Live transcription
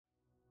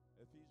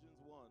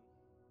1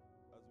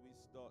 as we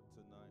start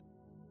tonight.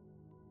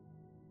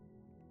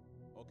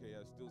 Okay,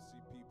 I still see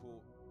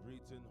people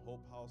greeting.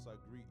 Hope House, I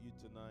greet you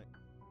tonight.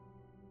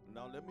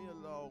 Now let me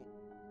allow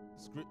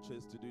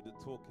scriptures to do the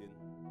talking.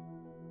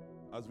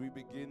 As we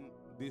begin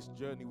this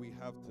journey we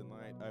have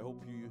tonight, I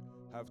hope you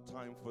have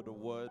time for the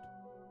word.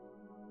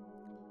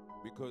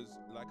 Because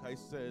like I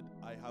said,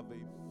 I have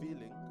a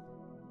feeling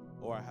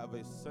or I have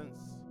a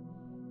sense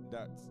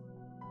that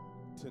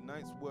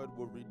tonight's word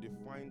will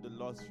redefine the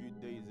last few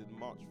days in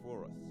March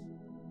for us.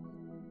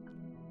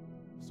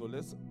 So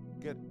let's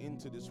get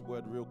into this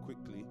word real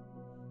quickly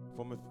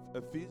from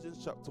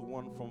Ephesians chapter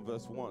 1 from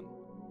verse 1,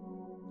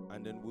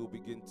 and then we'll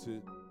begin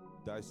to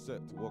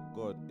dissect what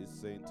God is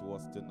saying to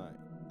us tonight.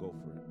 Go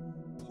for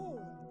it.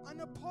 Paul,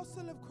 an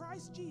apostle of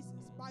Christ Jesus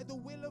by the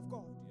will of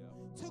God,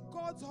 to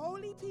God's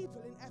holy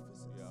people in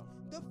Ephesus,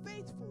 the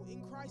faithful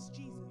in Christ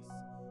Jesus,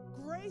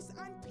 grace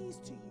and peace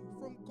to you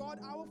from God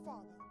our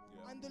Father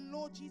and the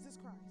Lord Jesus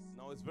Christ.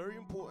 Now it's very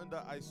important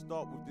that I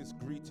start with this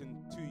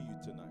greeting to you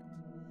tonight.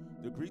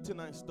 The greeting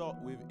I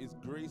start with is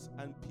grace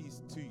and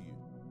peace to you.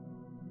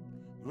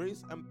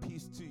 Grace and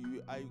peace to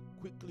you. I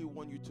quickly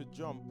want you to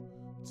jump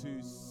to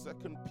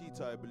 2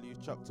 Peter, I believe,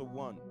 chapter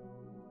 1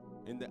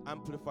 in the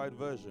Amplified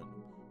Version.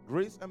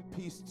 Grace and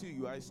peace to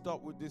you. I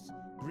start with this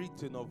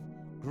greeting of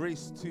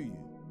grace to you,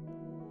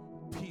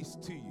 peace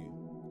to you.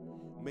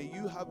 May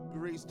you have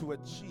grace to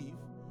achieve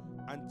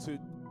and to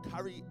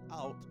carry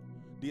out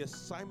the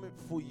assignment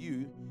for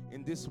you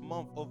in this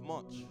month of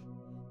March.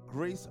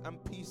 Grace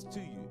and peace to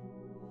you.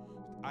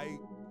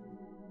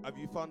 Have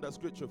you found that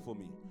scripture for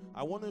me?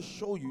 I want to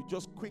show you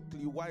just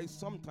quickly why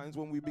sometimes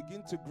when we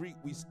begin to greet,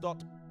 we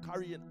start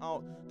carrying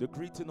out the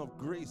greeting of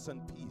grace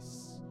and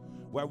peace,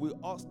 where we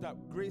ask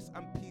that grace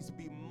and peace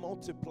be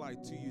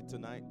multiplied to you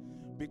tonight,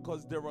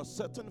 because there are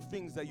certain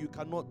things that you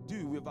cannot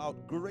do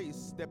without grace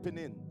stepping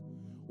in.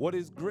 What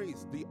is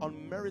grace? The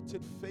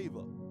unmerited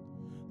favor,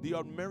 the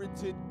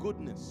unmerited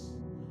goodness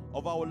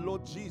of our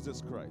Lord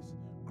Jesus Christ.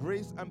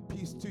 Grace and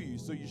peace to you.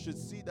 So you should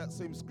see that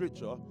same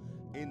scripture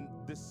in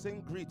the same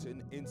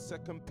greeting in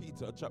 2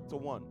 Peter chapter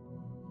 1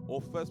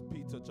 or 1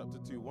 Peter chapter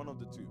 2, one of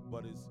the two,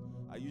 but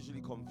I usually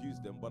confuse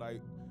them. But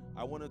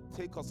I want to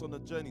take us on a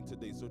journey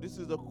today. So this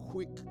is a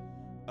quick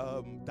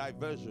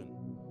diversion.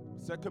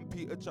 2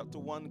 Peter chapter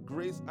 1,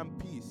 grace and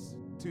peace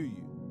to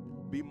you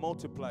be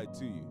multiplied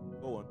to you.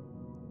 Go on.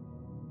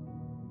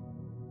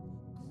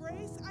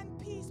 Grace and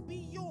peace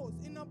be yours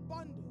in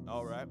abundance.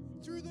 All right.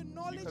 Through the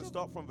knowledge You can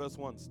start from verse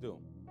 1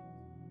 still.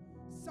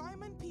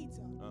 Simon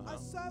Peter, a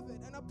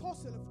servant and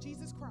apostle of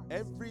Jesus Christ.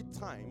 Every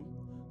time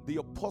the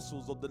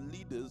apostles or the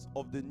leaders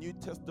of the New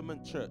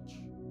Testament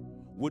church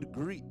would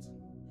greet,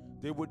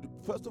 they would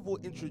first of all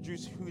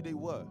introduce who they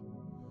were.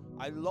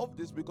 I love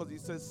this because it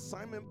says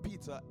Simon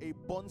Peter, a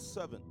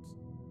bondservant.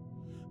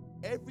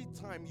 Every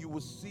time you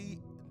will see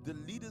the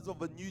leaders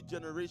of a new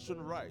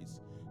generation rise,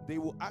 they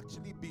will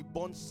actually be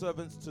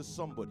bondservants to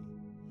somebody.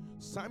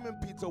 Simon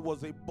Peter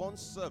was a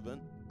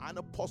bondservant, an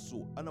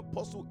apostle. An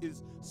apostle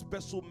is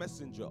special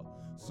messenger.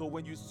 So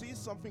when you see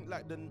something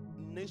like the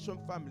Nation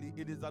family,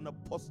 it is an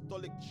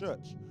apostolic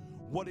church.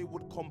 What it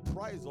would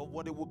comprise of,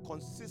 what it would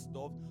consist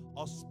of,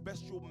 are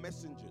special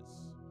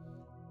messengers.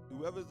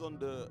 Whoever's on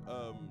the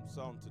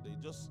sound today,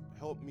 just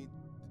help me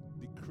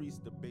decrease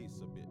the bass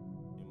a bit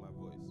in my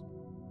voice.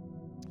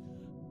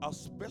 Are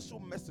special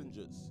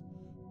messengers,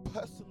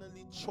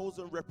 personally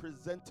chosen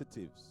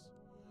representatives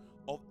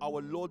of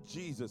our Lord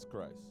Jesus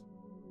Christ.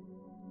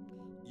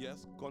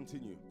 Yes,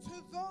 continue.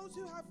 To those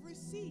who have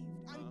received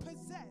and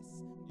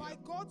possess by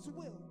God's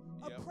will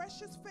a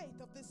precious faith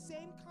of the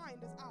same kind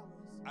as ours.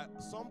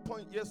 At some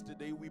point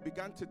yesterday, we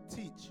began to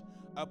teach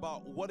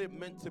about what it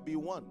meant to be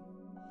one.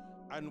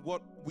 And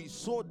what we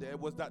saw there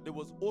was that there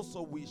was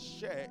also we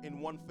share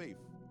in one faith.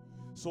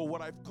 So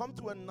what I've come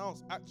to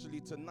announce actually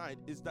tonight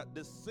is that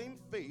the same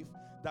faith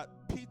that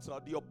Peter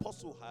the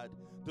apostle had,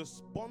 the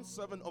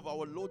bondservant of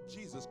our Lord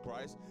Jesus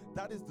Christ,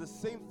 that is the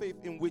same faith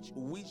in which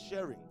we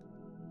sharing.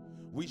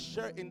 We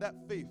share in that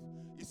faith.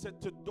 He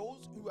said, to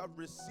those who have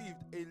received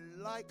a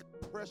like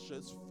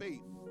precious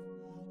faith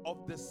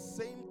of the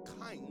same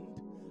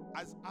kind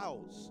as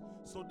ours.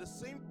 So the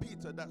same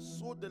Peter that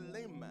saw the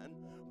lame man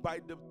by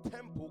the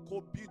temple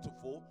called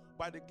Beautiful,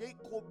 by the gate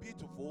called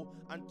Beautiful,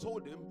 and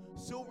told him,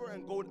 silver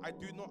and gold I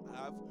do not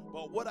have,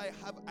 but what I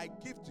have I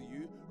give to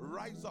you.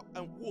 Rise up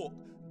and walk.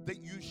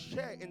 That you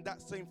share in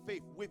that same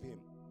faith with him.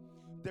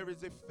 There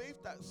is a faith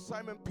that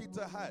Simon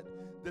Peter had,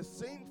 the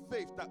same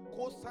faith that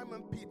caused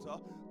Simon Peter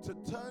to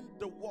turn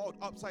the world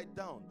upside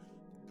down.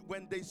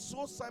 When they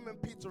saw Simon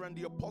Peter and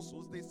the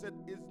apostles, they said,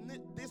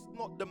 isn't this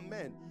not the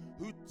men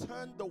who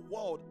turned the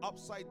world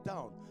upside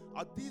down?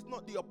 Are these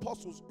not the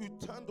apostles who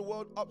turned the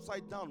world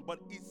upside down? But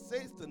it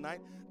says tonight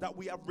that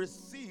we have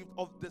received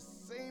of the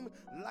same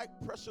like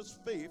precious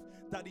faith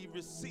that he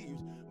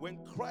received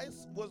when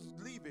Christ was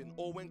leaving,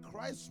 or when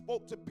Christ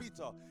spoke to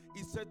Peter.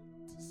 He said,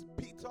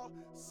 Peter,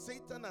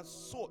 Satan has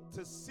sought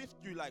to sift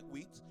you like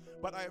wheat,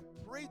 but I have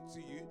prayed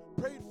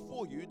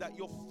for you that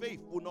your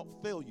faith will not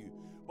fail you.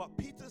 But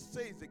Peter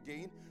says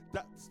again,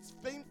 that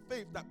same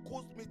faith that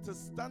caused me to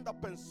stand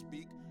up and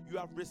speak, you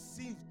have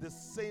received the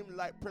same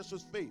like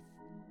precious faith.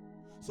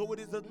 So it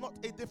is not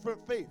a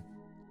different faith.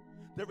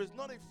 There is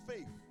not a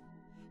faith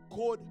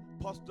called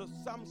Pastor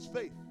Sam's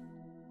faith.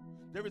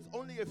 There is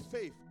only a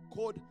faith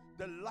called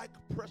the like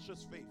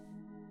precious faith.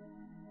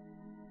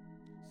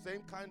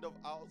 Same kind of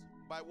ours.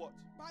 By what?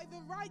 By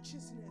the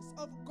righteousness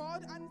of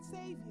God and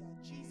Savior,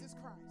 Jesus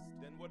Christ.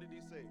 Then what did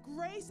he say?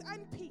 Grace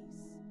and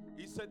peace.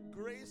 He said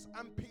grace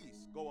and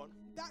peace. Go on.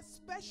 That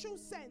special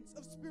sense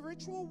of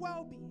spiritual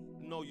well-being.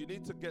 No, you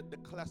need to get the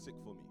classic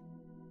for me.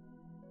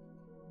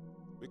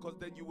 Because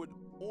then you would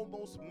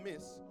almost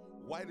miss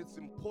why it's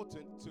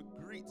important to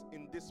greet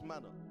in this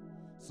manner.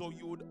 So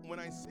you would, when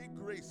I say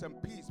grace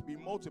and peace be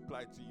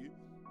multiplied to you,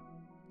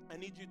 I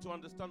need you to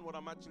understand what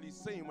I'm actually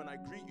saying when I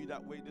greet you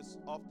that way this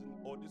afternoon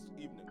or this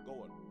evening. Go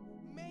on.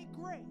 May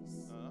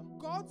grace,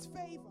 God's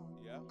favor,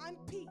 and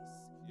peace,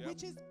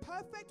 which is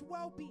perfect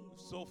well-being.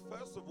 So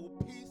first of all,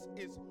 peace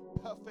is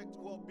perfect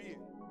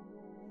well-being.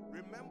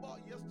 Remember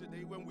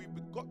yesterday when we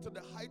got to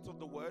the height of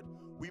the word,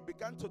 we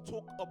began to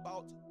talk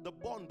about the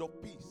bond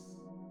of peace.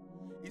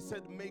 He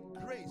said, may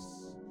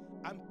grace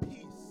and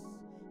peace,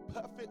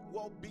 perfect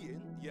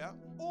well-being,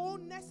 all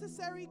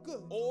necessary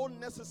good. All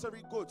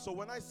necessary good. So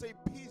when I say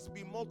peace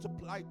be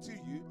multiplied to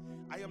you,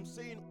 I am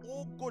saying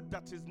all good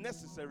that is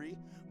necessary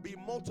be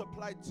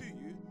multiplied to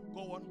you.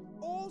 Go on.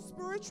 All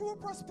spiritual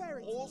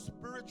prosperity. All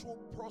spiritual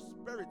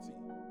prosperity.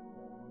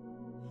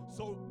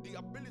 So the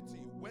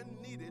ability when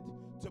needed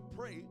to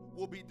pray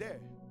will be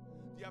there.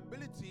 The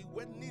ability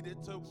when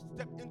needed to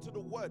step into the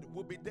word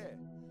will be there.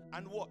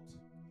 And what?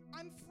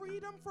 And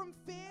freedom from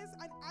fears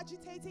and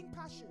agitating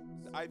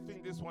passions. I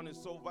think this one is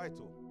so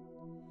vital.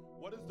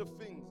 What is the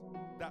things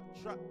that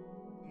trap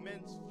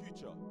men's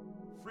future?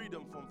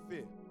 Freedom from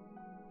fear,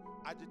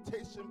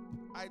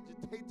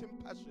 agitating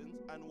passions,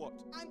 and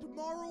what? And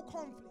moral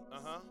conflicts.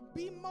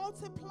 Be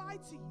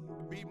multiplied to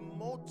you. Be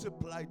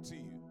multiplied to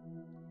you.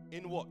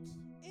 In what?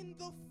 In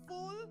the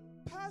full,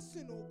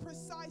 personal,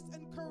 precise,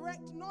 and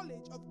correct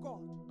knowledge of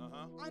God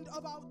and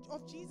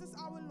of Jesus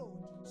our Lord.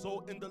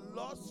 So in the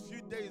last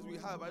few days we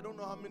have, I don't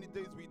know how many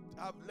days we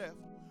have left,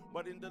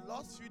 but in the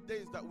last few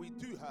days that we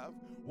do have,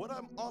 what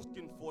I'm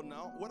asking for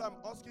now, what I'm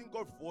asking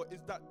God for is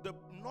that the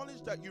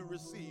knowledge that you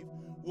receive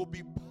will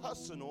be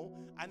personal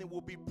and it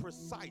will be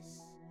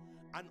precise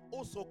and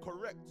also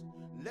correct,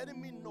 letting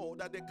me know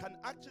that there can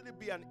actually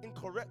be an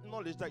incorrect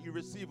knowledge that you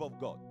receive of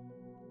God.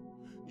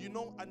 You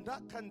know, and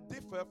that can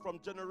differ from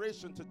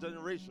generation to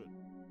generation.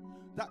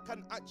 That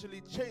can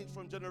actually change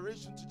from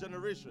generation to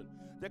generation.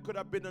 There could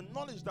have been a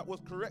knowledge that was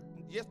correct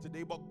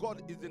yesterday, but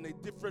God is in a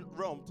different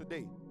realm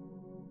today.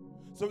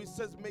 So he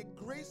says, may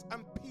grace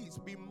and peace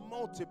be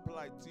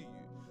multiplied to you.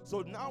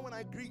 So now when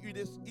I greet you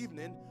this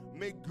evening,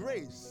 may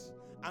grace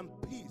and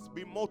peace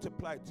be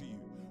multiplied to you.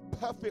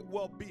 Perfect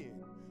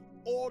well-being,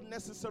 all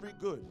necessary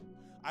good.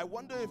 I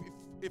wonder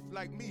if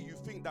like me, you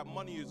think that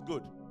money is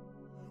good.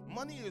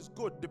 Money is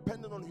good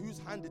depending on whose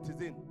hand it is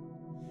in.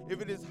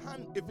 If it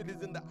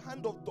is in the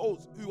hand of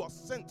those who are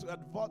sent to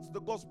advance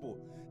the gospel,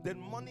 then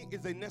money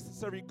is a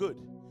necessary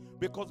good,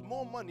 because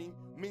more money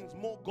means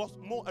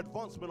more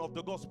advancement of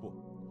the gospel.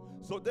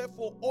 So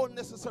therefore, all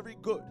necessary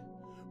good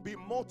be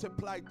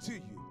multiplied to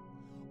you.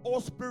 All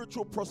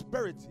spiritual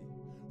prosperity,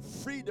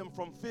 freedom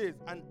from fears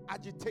and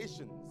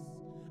agitations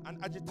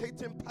and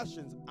agitating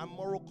passions and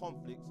moral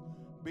conflicts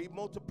be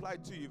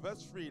multiplied to you.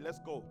 Verse 3, let's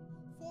go.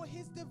 For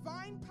his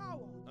divine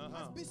power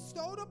has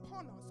bestowed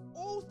upon us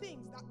all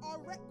things that are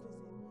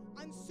requisite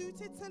and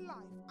suited to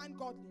life and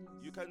godliness.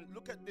 You can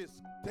look at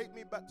this. Take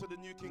me back to the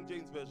New King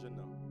James Version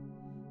now.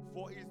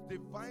 For his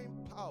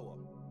divine power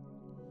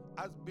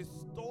has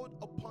bestowed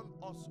upon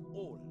us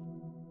all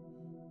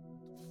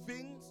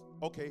things.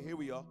 Okay, here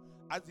we are.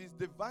 As his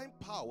divine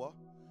power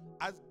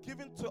has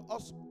given to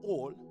us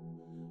all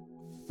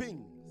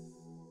things.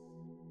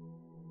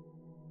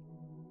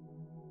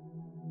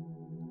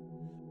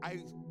 I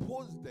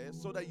pause there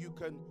so that you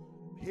can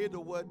hear the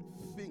word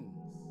things.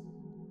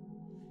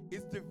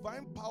 His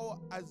divine power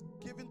has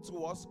given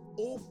to us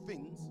all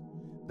things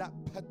that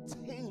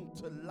pertain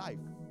to life.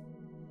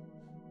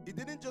 He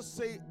didn't just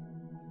say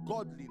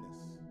godliness.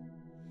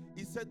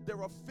 He said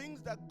there are things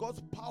that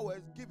God's power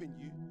has given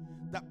you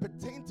that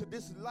pertain to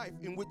this life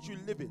in which you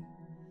live in.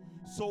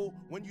 So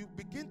when you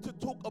begin to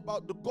talk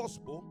about the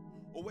gospel,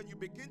 or when you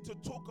begin to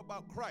talk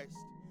about Christ,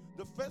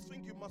 the first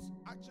thing you must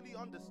actually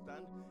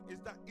understand is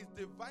that his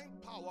divine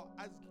power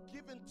has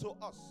given to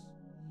us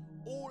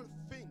all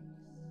things.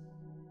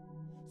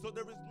 So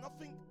there is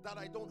nothing that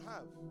I don't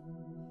have.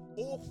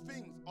 All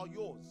things are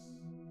yours.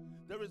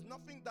 There is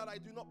nothing that I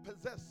do not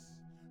possess.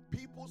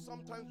 People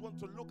sometimes want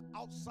to look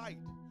outside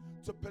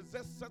to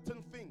possess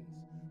certain things,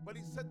 but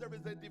he said there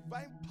is a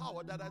divine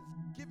power that has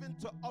given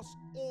to us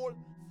all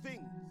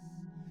things.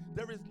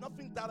 There is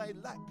nothing that I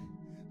lack.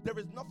 There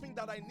is nothing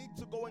that I need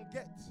to go and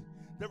get.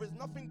 There is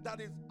nothing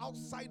that is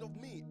outside of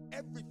me.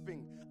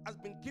 Everything has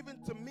been given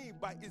to me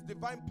by his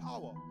divine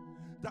power.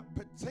 that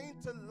pertain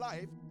to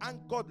life and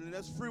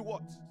godliness through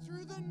what?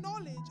 Through the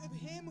knowledge of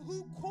him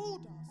who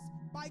called us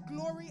by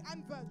glory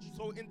and virtue.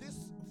 So in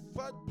this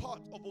third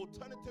part of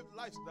alternative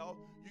lifestyle,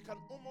 you can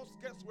almost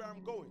guess where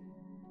I'm going.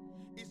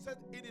 He said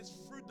it is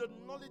through the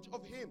knowledge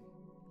of him.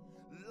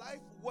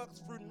 Life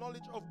works through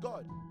knowledge of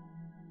God.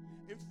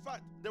 In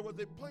fact, there was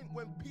a point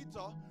when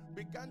Peter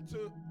began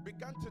to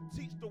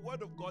teach the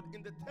word of God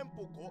in the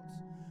temple courts,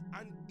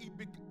 and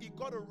he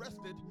got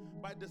arrested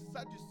by the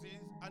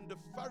Sadducees and the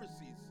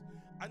Pharisees.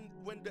 And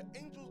when the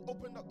angels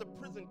opened up the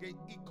prison gate,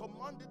 he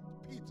commanded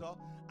Peter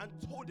and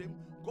told him,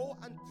 go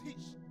and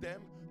teach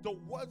them the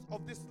words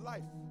of this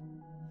life.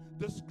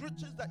 The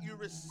scriptures that you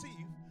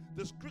receive,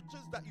 the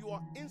scriptures that you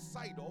are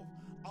inside of,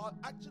 are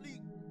actually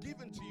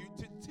given to you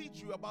to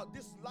teach you about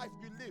this life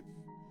you live.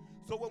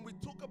 So when we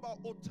talk about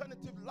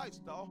alternative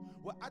lifestyle,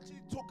 we're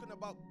actually talking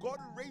about God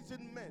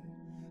raising men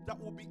that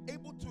will be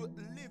able to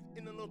live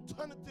in an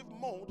alternative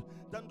mode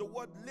than the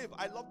word live.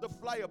 I love the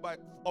flyer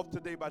of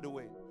today, by the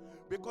way,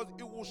 because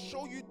it will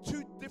show you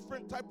two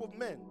different type of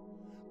men.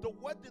 The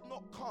word did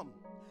not come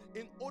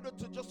in order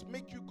to just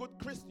make you good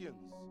Christians,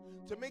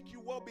 to make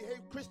you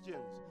well-behaved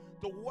Christians.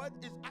 The word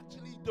is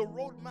actually the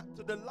roadmap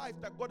to the life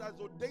that God has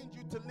ordained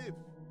you to live.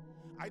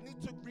 I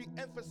need to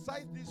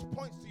re-emphasize these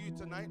points to you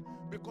tonight,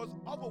 because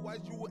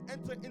otherwise you will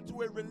enter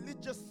into a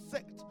religious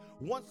sect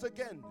once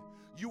again.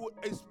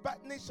 A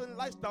stagnation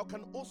lifestyle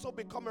can also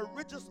become a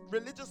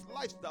religious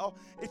lifestyle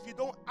if you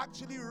don't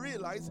actually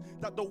realize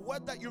that the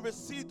word that you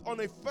received on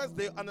a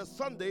Thursday and a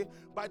Sunday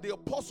by the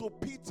Apostle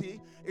PT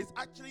is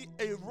actually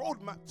a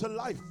roadmap to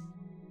life.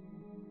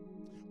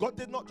 God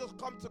did not just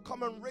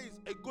come and raise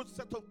a good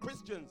set of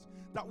Christians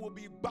that will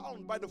be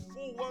bound by the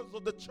four words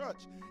of the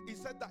church. He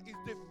said that his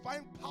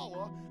divine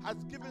power has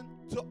given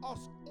to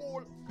us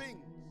all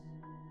things.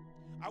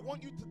 I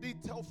want you to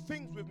detail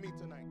things with me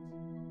tonight.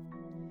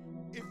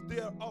 If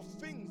there are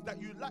things that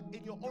you lack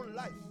in your own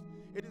life,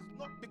 it is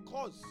not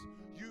because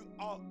you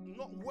are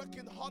not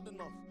working hard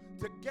enough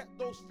to get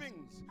those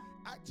things.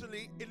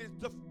 Actually, it is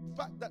the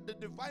fact that the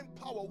divine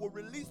power will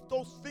release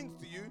those things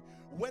to you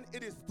when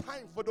it is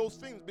time for those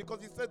things,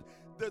 because he said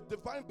the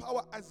divine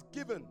power has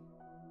given.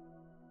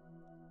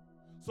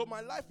 So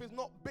my life is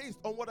not based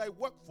on what I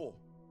work for.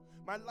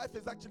 My life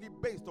is actually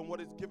based on what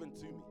is given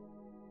to me.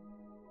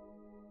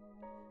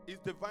 His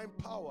divine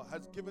power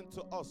has given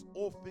to us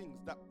all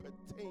things that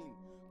pertain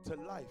to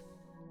life.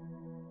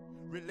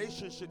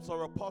 Relationships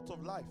are a part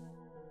of life,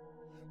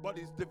 but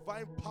his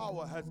divine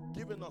power has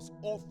given us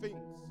all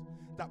things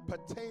that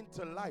pertain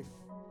to life.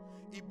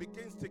 He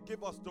begins to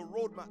give us the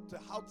roadmap to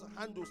how to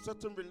handle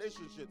certain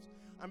relationships.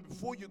 And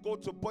before you go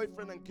to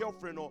boyfriend and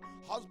girlfriend or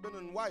husband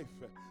and wife,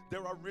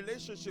 there are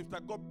relationships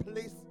that God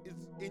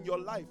places in your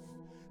life.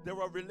 There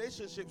are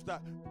relationships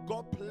that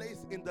God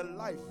placed in the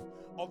life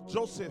of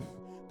Joseph.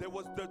 There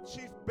was the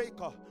chief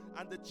baker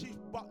and the chief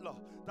butler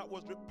that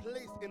was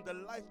replaced in the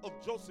life of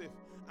Joseph.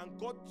 And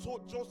God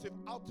taught Joseph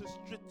how to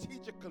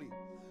strategically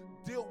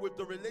deal with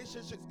the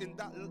relationships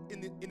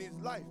in his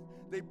life.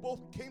 They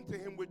both came to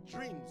him with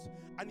dreams,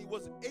 and he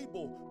was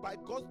able, by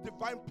God's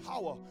divine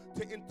power,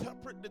 to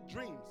interpret the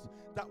dreams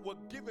that were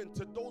given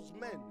to those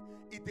men.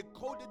 He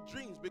decoded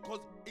dreams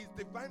because his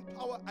divine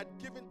power had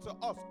given to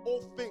us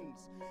all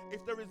things.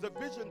 If there is a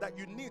vision that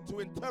you need to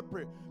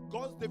interpret,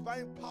 God's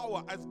divine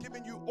power has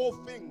given you all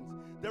things.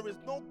 There is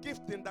no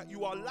gifting that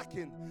you are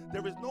lacking.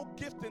 There is no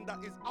gifting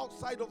that is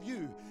outside of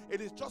you. It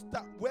is just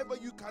that whether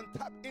you can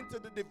tap into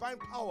the divine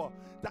power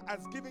that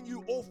has given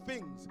you all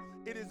things.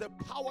 It is a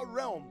power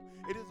realm.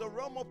 It is a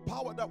realm of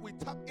power that we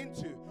tap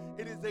into.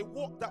 It is a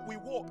walk that we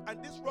walk.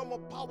 And this realm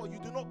of power, you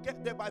do not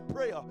get there by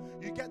prayer.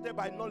 You get there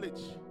by knowledge.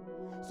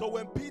 So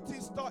when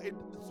PT started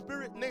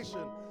Spirit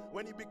Nation,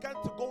 when he began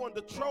to go on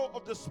the trail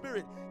of the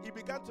Spirit, he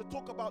began to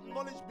talk about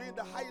knowledge being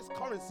the highest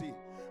currency.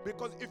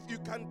 Because if you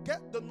can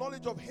get the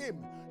knowledge of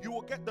him, you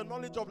will get the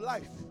knowledge of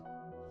life.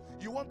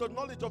 You want the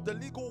knowledge of the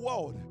legal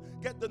world,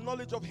 get the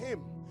knowledge of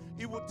him.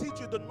 He will teach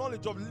you the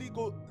knowledge of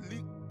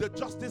the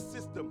justice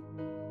system.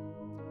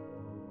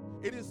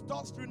 It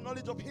starts through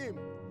knowledge of him.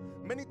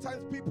 Many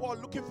times people are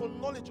looking for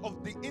knowledge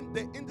of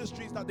the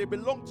industries that they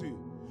belong to,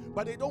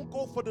 but they don't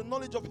go for the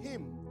knowledge of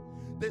him.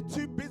 They're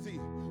too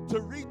busy to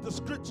read the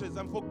scriptures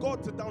and for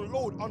God to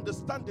download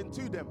understanding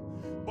to them.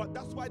 But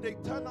that's why they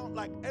turn out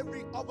like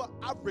every other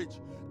average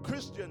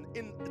Christian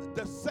in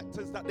the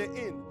sectors that they're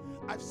in.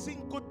 I've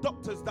seen good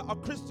doctors that are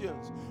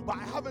Christians, but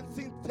I haven't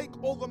seen take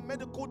over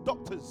medical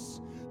doctors.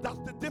 That's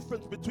the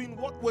difference between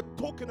what we're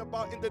talking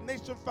about in the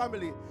nation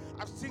family.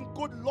 I've seen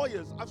good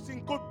lawyers. I've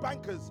seen good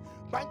bankers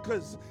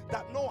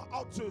that know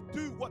how to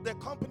do what their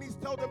companies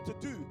tell them to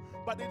do,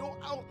 but they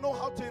don't know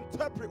how to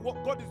interpret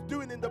what God is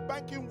doing in the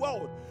banking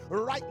world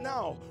right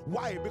now.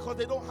 Why? Because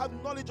they don't have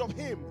knowledge of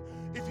him.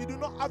 If you do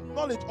not have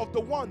knowledge of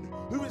the one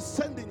who is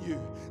sending you,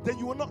 then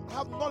you will not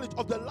have knowledge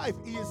of the life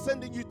he is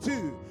sending you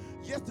to.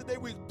 Yesterday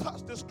we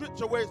touched the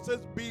scripture where it says,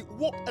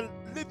 walk and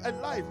live a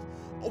life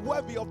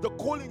worthy of the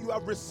calling you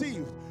have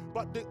received.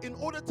 But in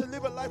order to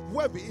live a life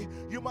worthy,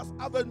 you must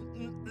have a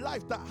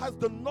life that has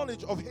the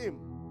knowledge of him.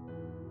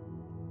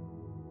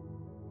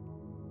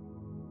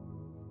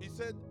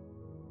 said,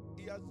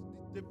 He has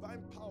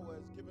divine power,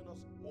 has given us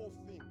all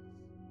things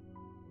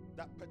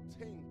that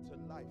pertain to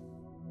life.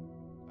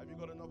 Have you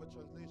got another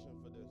translation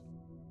for this?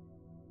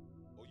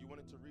 Or you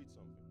wanted to read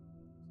something?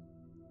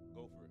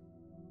 Go for it.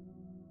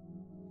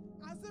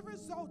 As a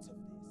result of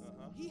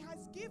this, He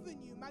has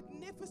given you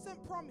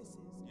magnificent promises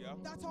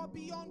that are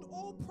beyond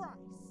all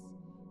price.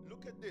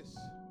 Look at this.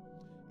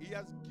 He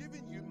has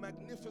given you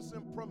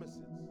magnificent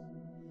promises.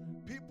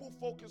 People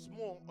focus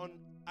more on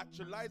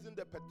actualizing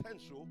their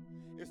potential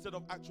instead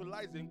of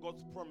actualizing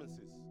God's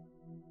promises.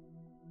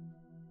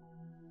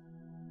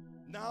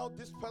 Now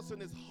this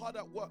person is hard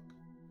at work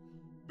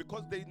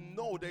because they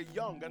know they're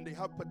young and they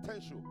have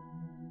potential,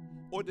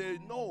 or they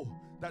know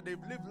that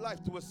they've lived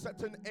life to a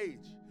certain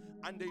age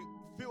and they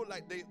feel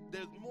like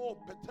there's more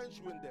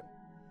potential in them.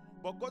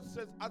 But God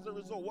says, as a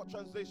result, what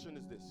translation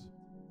is this?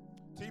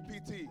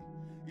 TPT.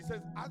 He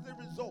says, as a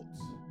result,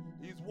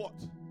 He's what?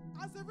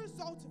 As a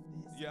result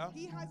of this, Yeah.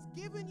 He has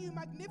given you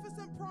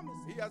magnificent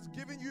promises. He has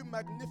given you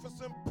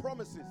magnificent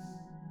promises.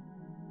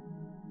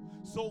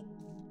 So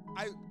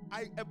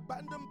I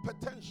abandon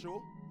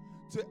potential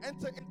to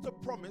enter into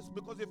promise,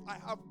 because if I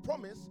have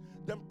promise,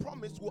 then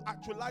promise will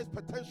actualize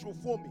potential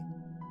for me.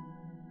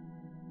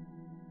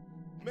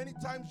 Many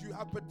times you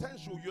have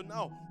potential, you're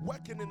now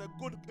working in a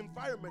good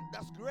environment,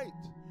 that's great.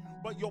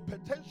 But your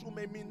potential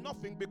may mean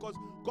nothing because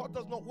God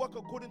does not work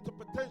according to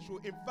potential.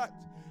 In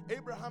fact,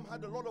 Abraham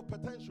had a lot of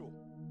potential.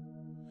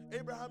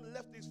 Abraham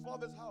left his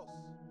father's house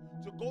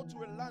to go to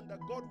a land that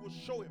God would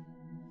show him.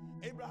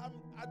 Abraham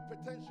had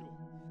potential.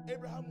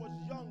 Abraham was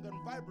young and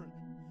vibrant.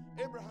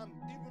 Abraham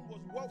even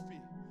was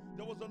wealthy.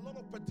 There was a lot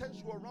of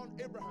potential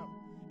around Abraham.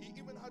 He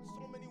even had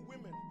so many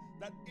women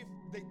that if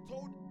they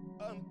told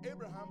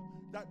Abraham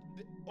that,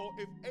 or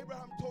if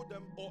Abraham told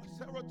them, or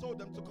Sarah told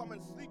them to come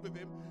and sleep with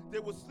him, they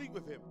would sleep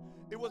with him.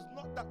 It was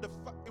not that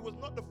it was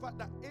not the fact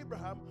that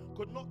Abraham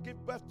could not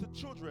give birth to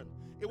children.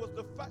 It was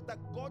the fact that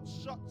God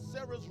shut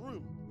Sarah's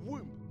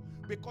womb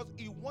because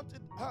He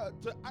wanted her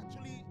to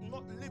actually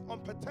not live on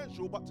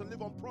potential but to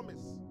live on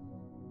promise.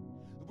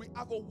 We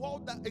have a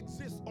world that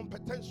exists on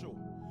potential.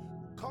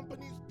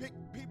 Companies pick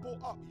people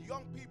up,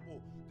 young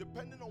people,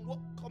 depending on what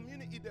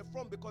community they're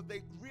from, because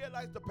they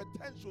realize the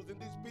potentials in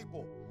these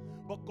people.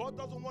 But God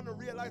doesn't want to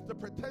realize the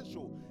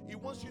potential. He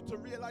wants you to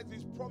realize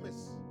His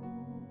promise.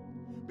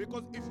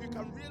 Because if you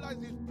can realize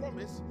His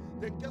promise,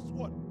 then guess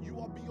what? You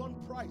are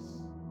beyond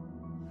price.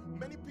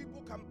 Many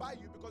people can buy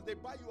you because they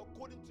buy you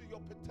according to your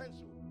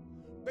potential.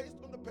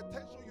 Based on the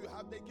potential you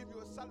have, they give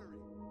you a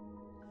salary.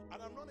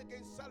 And I'm not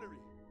against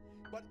salary.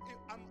 But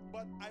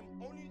I'm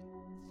only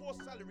for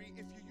salary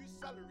if you use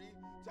salary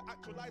to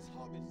actualize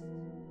harvest.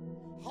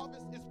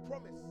 Harvest is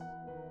promise.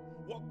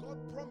 What God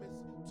promised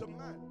to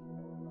man,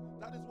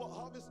 that is what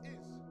harvest is.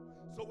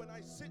 So when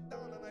I sit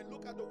down and I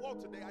look at the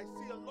world today, I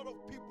see a lot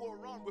of people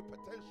around with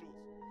potentials.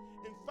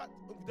 In fact,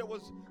 there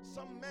was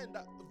some men,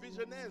 that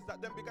visionaries,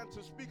 that then began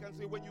to speak and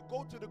say, when you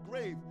go to the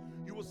grave,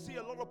 you will see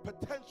a lot of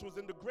potentials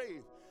in the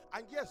grave.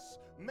 And yes,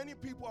 many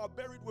people are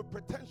buried with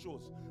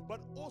potentials,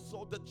 but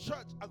also the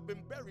church has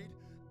been buried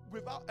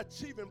without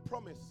achieving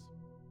promise.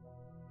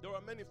 There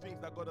are many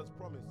things that God has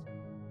promised.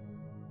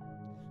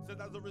 It says,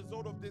 as a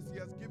result of this, He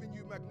has given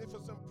you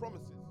magnificent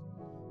promises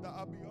that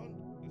are beyond,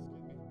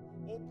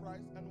 all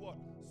price, and what?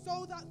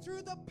 So that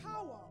through the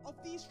power of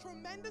these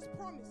tremendous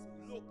promises.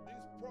 Look,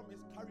 these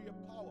promises carry a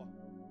power.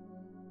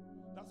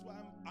 That's why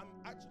I'm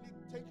actually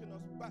taking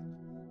us back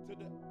to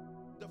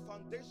the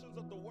foundations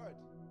of the word.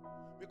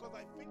 Because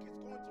I think it's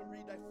going to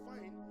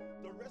redefine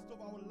the rest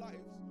of our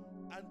lives.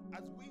 And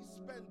as we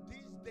spend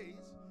these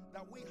days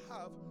that we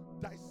have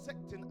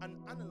dissecting and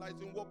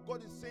analyzing what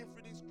God is saying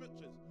through these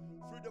scriptures,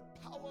 through the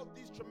power of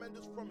these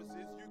tremendous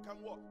promises, you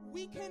can what?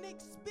 We can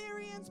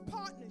experience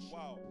partnership.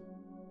 Wow.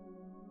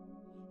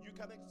 You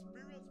can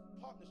experience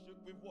partnership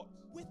with what?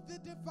 With the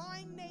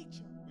divine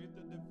nature. With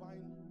the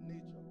divine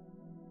nature.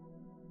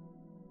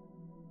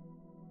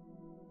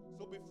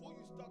 So before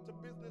you start a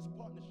business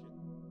partnership,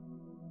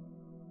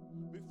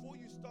 before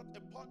you start a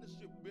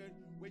partnership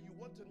where you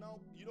want to now,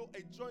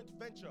 a joint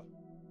venture,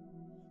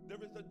 there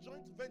is a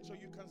joint venture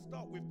you can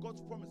start with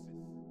God's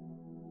promises.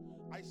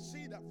 I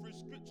see that through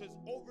scriptures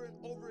over and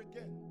over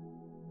again.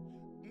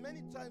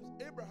 Many times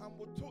Abraham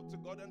would talk to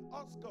God and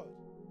ask God,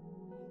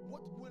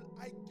 what will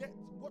I get?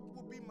 What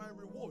will be my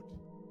reward?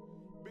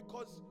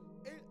 Because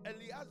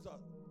Eliezer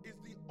is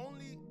the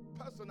only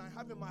person I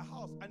have in my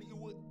house, and he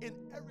will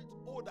inherit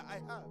all that I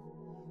have.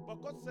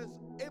 But God says,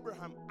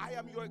 Abraham, I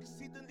am your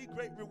exceedingly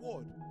great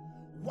reward.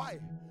 Why?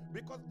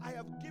 Because I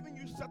have given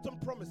you certain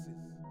promises.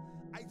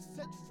 I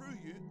said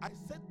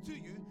to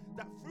you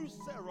that through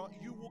Sarah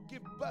you will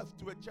give birth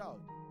to a child.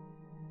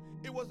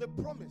 It was a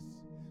promise.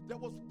 There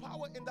was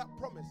power in that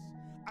promise.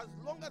 As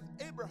long as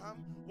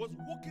Abraham was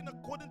walking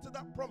according to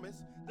that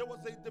promise, there was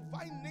a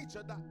divine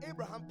nature that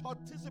Abraham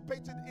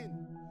participated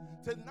in.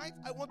 Tonight,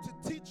 I want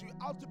to teach you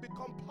how to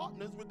become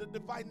partners with the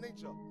divine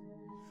nature.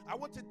 I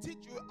want to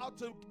teach you how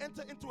to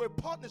enter into a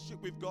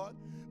partnership with God,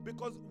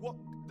 because what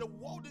the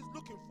world is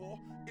looking for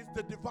is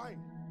the divine.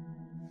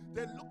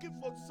 They're looking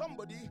for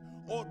somebody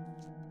or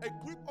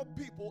a group of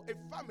people,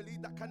 a family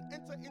that can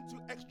enter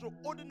into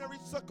extraordinary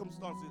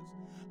circumstances.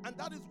 And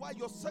that is why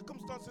your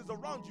circumstances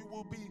around you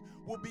will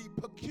be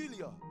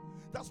peculiar.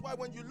 That's why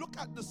when you look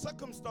at the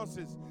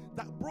circumstances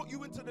that brought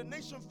you into the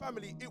nation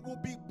family, it will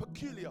be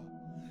peculiar.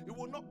 It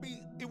will not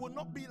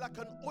be like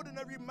an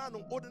ordinary man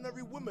or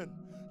ordinary woman.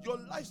 Your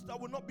lifestyle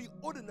will not be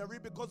ordinary,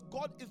 because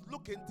God is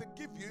looking to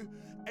give you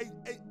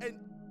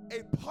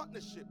a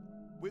partnership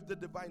with the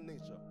divine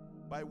nature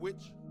by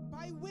which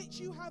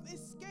you have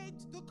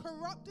escaped the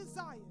corrupt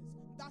desires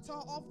that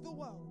are of the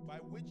world. By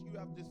which you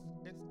have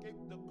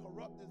escaped the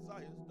corrupt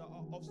desires that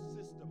are of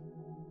system.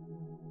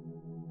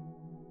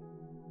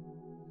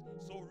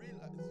 So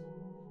realize,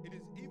 it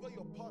is either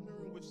you're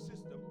partnering with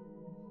system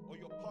or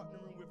you're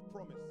partnering with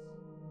promise.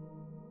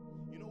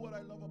 You know what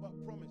I love about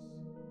promise?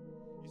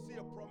 You see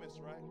a promise,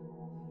 right?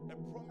 A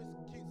promise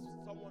keeps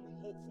someone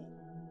hopeful.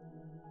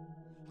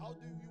 How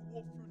do you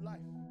walk through life?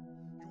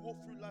 You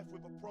walk through life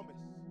with a promise.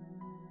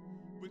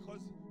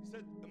 Because he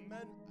said, a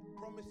man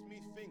promised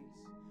me things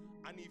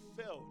and he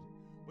failed.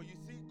 But you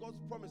see, God's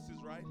promises,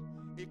 right?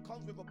 It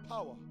comes with a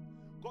power.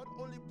 God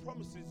only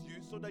promises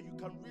you so that you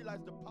can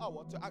realize the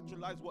power to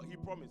actualize what he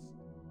promised.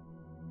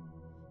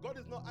 God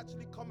is not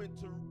actually coming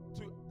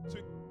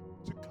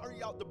to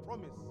carry out the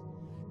promise.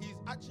 He's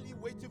actually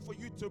waiting for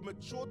you to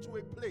mature to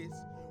a place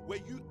where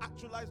you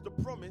actualize the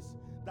promise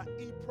that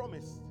he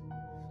promised.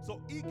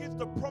 So he gives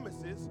the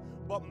promises,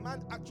 but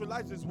man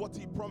actualizes what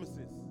he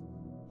promises.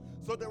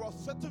 So there are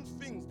certain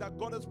things that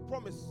God has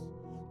promised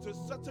to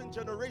certain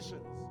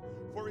generations.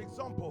 For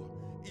example,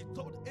 he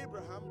told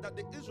Abraham that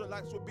the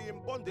Israelites would be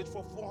in bondage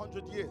for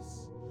 400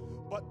 years.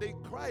 But they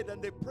cried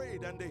and they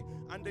prayed and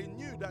they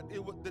knew that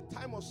the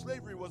time of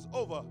slavery was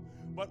over.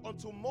 But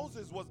until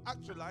Moses was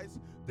actualized,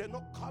 they're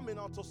not coming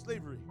out of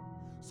slavery.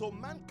 So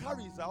man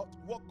carries out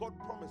what God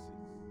promises.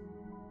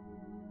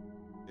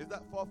 Is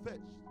that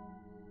far-fetched?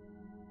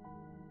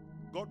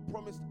 God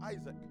promised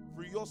Isaac,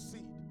 through your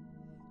seed,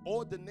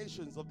 all the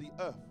nations of the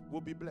earth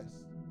will be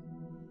blessed.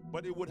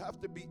 But it would have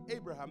to be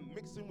Abraham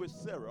mixing with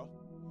Sarah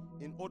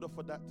in order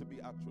for that to be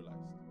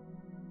actualized.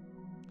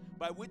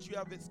 By which you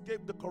have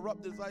escaped the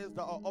corrupt desires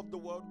that are of the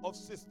world, of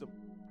system.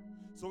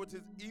 So it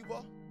is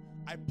either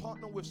I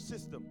partner with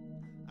system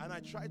and I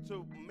try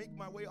to make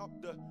my way up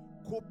the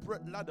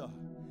corporate ladder,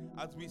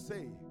 as we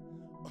say.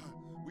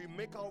 We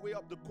make our way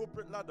up the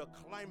corporate ladder,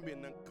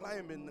 climbing and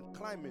climbing and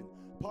climbing,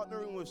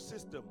 partnering with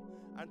system.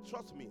 And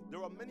trust me,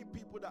 there are many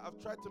people that have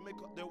tried to make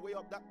their way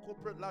up that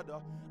corporate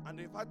ladder, and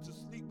they've had to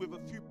sleep with a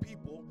few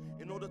people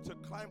in order to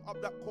climb up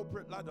that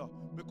corporate ladder,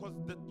 because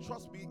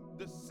trust me,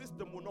 the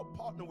system will not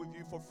partner with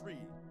you for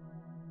free.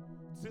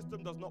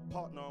 System does not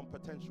partner on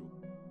potential.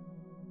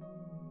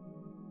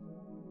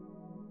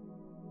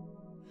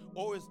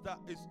 Or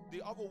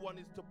the other one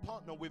is to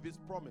partner with his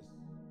promise.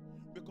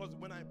 Because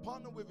when I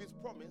partner with his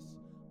promise,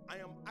 I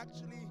am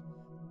actually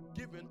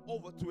given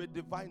over to a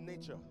divine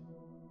nature.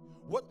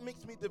 What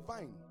makes me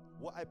divine?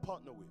 What I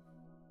partner with.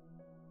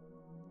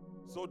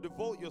 So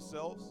devote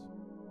yourselves.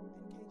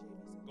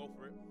 Go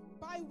for it.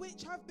 By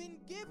which have been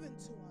given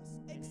to us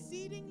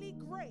exceedingly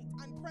great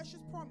and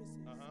precious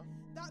promises,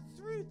 that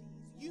through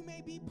these you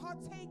may be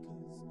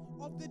partakers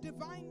of the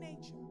divine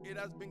nature. It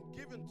has been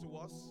given to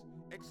us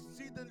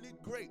exceedingly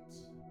great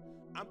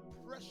and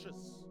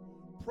precious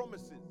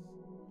promises.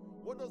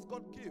 What does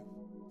God give?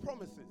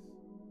 Promises.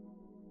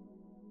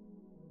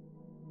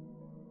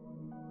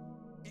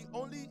 He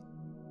only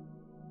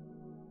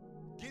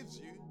gives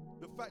you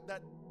the fact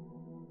that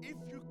if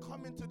you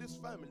come into this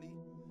family,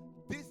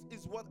 this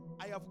is what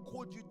I have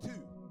called you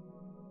to.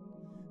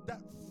 That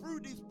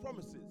through these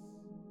promises,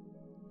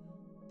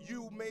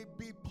 you may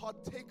be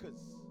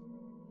partakers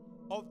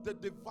of the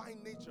divine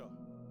nature,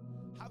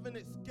 having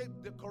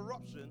escaped the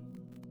corruption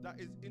that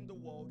is in the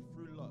world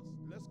through lust.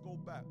 Let's go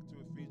back to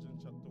Ephesians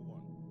chapter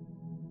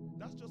 1.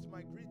 That's just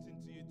my greeting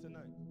to you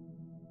tonight.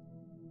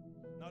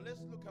 Now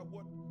let's look at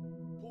what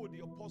Paul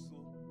the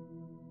Apostle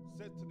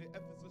said to the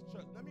Ephesus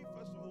church. Let me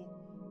first of all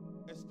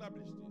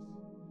establish this.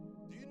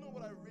 Do you know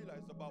what I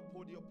realized about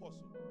Paul the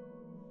Apostle?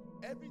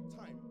 Every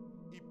time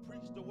he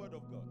preached the word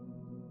of God,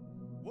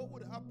 what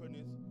would happen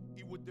is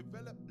he would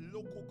develop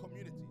local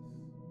communities.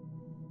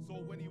 So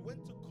when he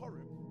went to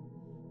Corinth,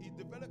 he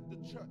developed the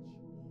church.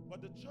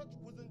 But the church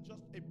wasn't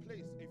just a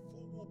place, a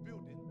four-wall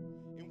building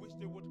in which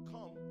they would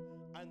come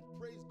and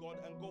praise God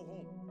and go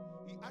home.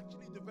 He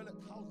actually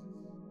developed houses.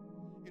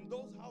 In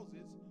those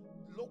houses,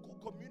 local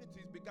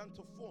communities began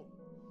to form.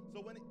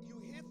 So when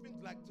you hear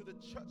things like to the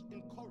church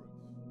in Corinth,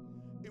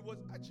 it was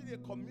actually a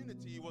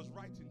community he was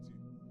writing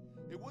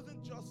to. It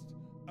wasn't just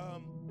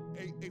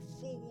a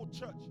four-wall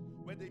church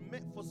where they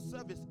met for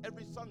service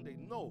every Sunday.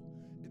 No,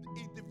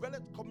 he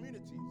developed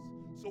communities.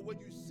 So when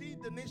you see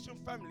the nation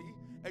family,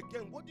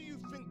 again, what do you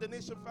think the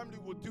nation family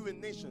will do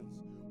in nations?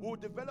 We'll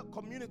develop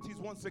communities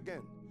once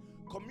again.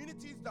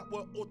 Communities that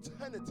were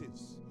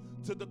alternatives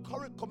to the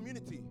current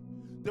community.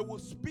 They will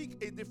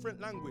speak a different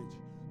language.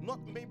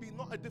 maybe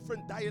not a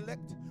different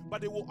dialect,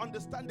 but they will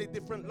understand a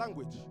different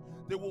language.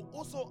 They will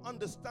also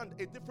understand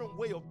a different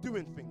way of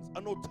doing things,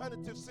 an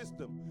alternative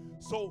system.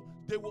 So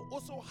they will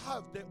also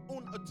have their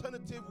own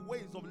alternative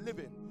ways of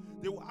living.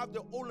 They will have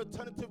their own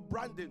alternative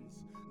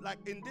brandings. Like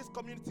in this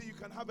community, you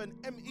can have an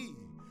ME,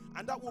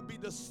 and that will be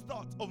the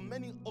start of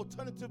many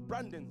alternative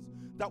brandings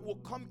that will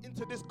come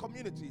into this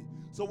community.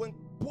 So when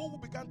Paul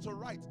began to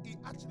write, he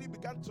actually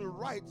began to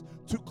write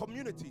to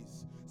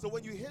communities. So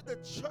when you hear the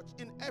church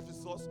in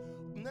Ephesus,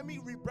 let me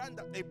rebrand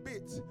that a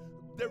bit.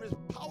 There is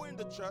power in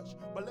the church,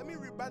 but let me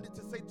rebrand it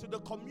to say to the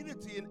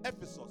community in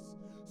Ephesus.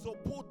 So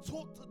Paul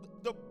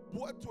taught the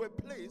word to a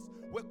place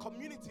where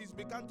communities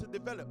began to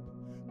develop.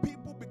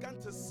 People began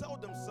to sell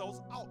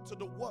themselves out to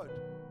the word.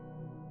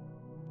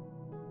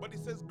 But it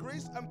says,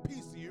 grace and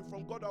peace to you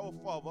from God our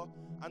Father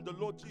and the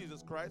Lord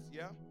Jesus Christ.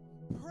 Yeah.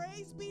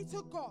 Praise be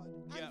to God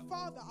and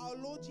Father our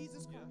Lord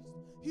Jesus Christ,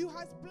 who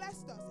has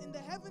blessed us in the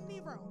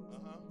heavenly realms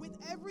with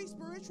every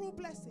spiritual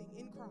blessing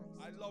in Christ.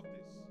 I love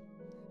this.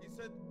 He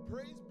said,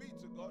 praise be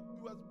to God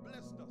who has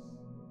blessed us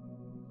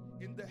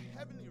in the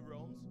heavenly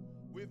realms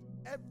with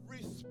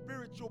every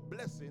spiritual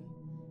blessing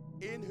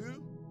in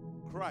who?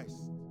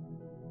 Christ.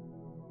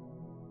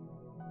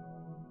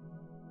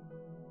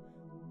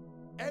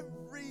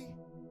 Everything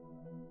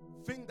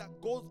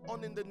that goes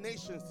on in the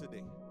nations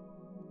today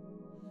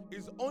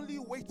is only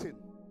waiting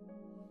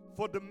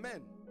for the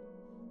men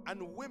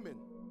and women.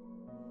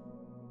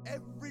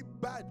 Every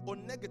bad or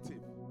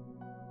negative,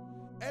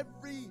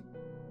 every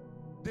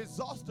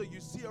disaster you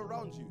see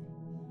around you,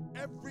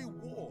 every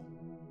war,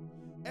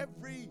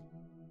 every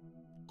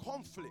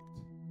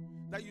conflict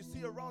that you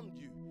see around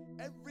you,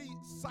 every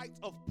sight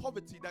of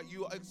poverty that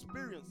you are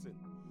experiencing,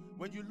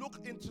 when you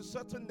look into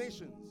certain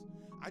nations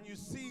and you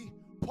see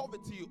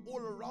poverty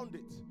all around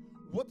it,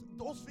 what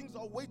those things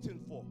are waiting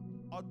for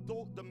are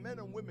the men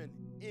and women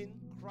in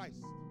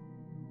Christ.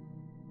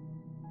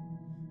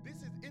 This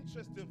is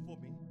interesting for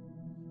me,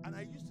 and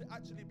I used to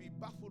actually be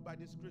baffled by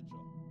this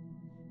scripture.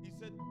 He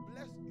said,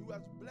 blessed, who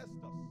has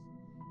blessed us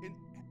in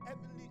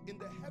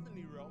the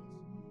heavenly realms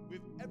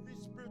with every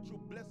spiritual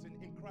blessing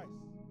in Christ.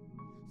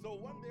 So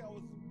one day I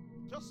was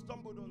just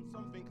stumbled on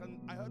something, and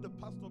I heard a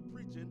pastor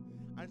preaching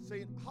and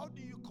saying, how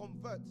do you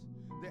convert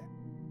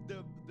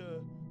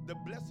the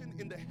blessing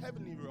in the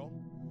heavenly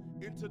realm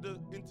into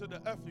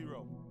the earthly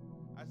realm?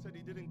 I said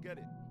he didn't get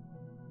it.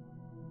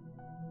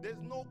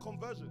 There's no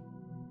conversion.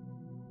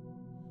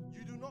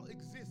 You do not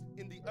exist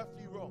in the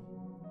earthly realm.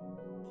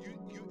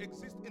 You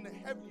exist in the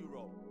heavenly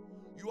realm.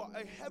 You are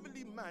a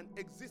heavenly man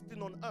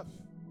existing on earth.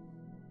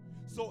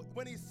 So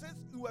when he says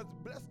who has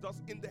blessed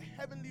us in the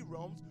heavenly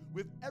realms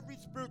with every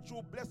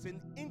spiritual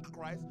blessing in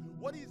Christ,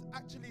 what he's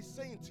actually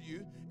saying to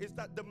you is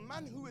that the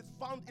man who is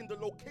found in the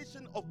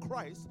location of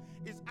Christ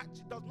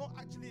does not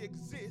actually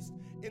exist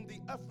in the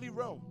earthly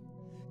realm.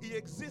 He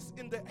exists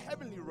in the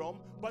heavenly realm,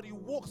 but he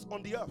walks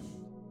on the earth.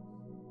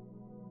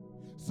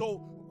 So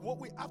what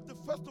we have to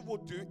first of all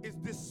do is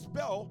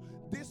dispel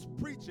this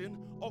preaching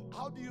of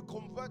how do you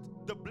convert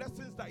the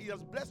blessings that he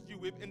has blessed you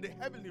with in the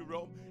heavenly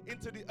realm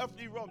into the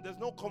earthly realm. There's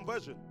no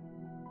conversion.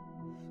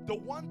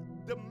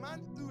 The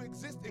man who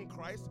exists in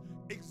Christ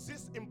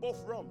exists in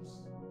both realms.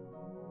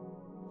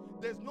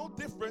 There's no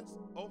difference.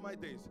 Oh my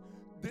days.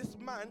 This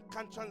man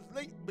can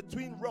translate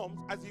between realms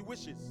as he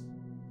wishes.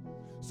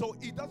 So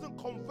he doesn't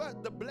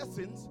convert the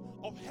blessings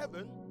of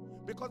heaven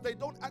because they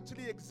don't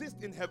actually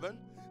exist in heaven.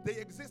 They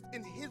exist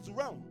in his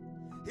realm.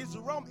 His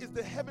realm is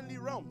the heavenly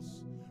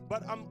realms.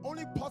 But I'm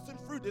only passing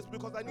through this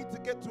because I need to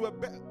get to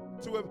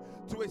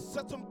a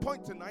certain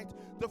point tonight.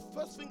 The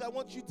first thing I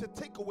want you to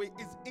take away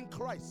is in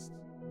Christ.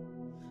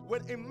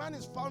 When a man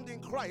is found in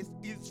Christ,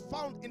 he is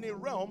found in a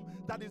realm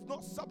that is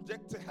not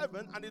subject to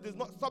heaven and it is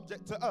not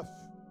subject to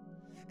earth.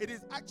 It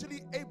is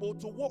actually able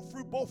to walk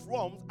through both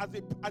realms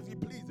as he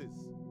pleases.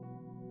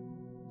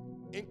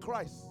 In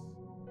Christ.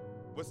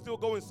 We're still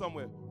going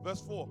somewhere. Verse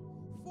 4.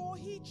 For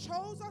he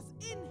chose us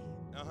in him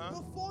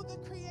before the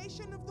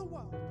creation of the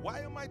world. Why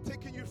am I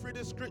taking you through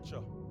this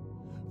scripture?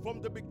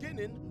 From the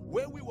beginning,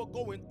 where we were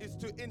going is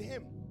to in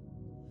him.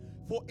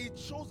 For he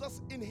chose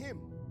us in him.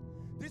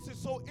 This is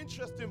so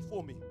interesting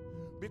for me,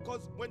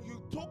 because when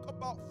you talk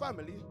about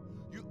family,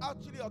 you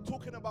actually are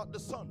talking about the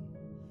son.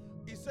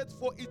 He said,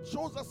 for he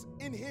chose us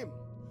in him.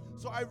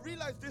 So I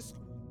realized this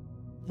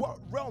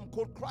realm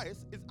called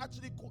Christ is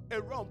actually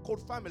a realm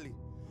called family.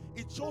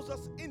 He chose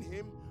us in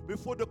him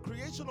before the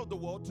creation of the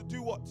world to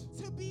do what?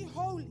 To be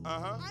holy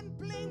and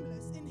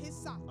blameless in his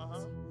sight.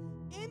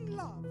 In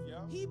love,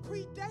 he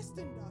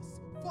predestined us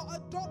for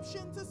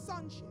adoption to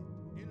sonship.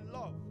 In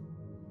love.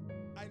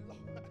 I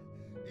love that.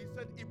 He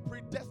said he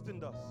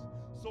predestined us.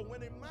 So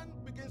when a man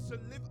begins to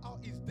live out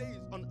his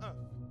days on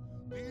earth,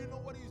 do you know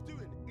what he's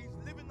doing? He's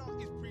living out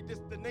his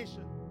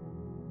predestination.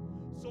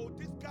 So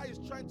this guy is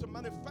trying to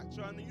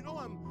manufacture, and you know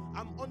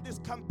I'm on this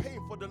campaign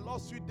for the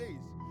last few days.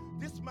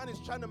 This man is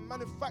trying to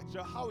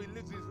manufacture how he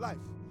lives his life.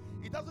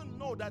 He doesn't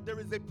know that there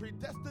is a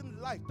predestined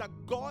life that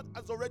God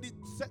has already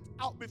set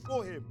out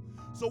before him.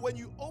 So when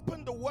you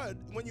open the word,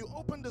 when you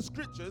open the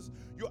scriptures,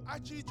 you're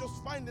actually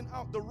just finding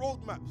out the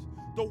roadmaps.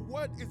 The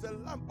word is a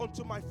lamp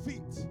unto my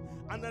feet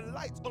and a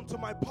light unto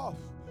my path.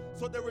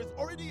 So there is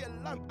already a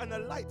lamp and a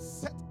light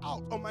set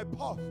out on my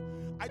path.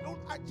 I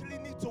don't actually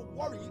need to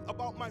worry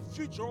about my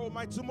future or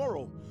my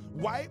tomorrow.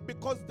 Why?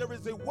 Because there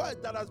is a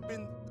word that has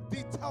been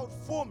detailed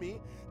for me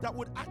that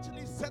would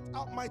actually set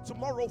out my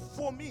tomorrow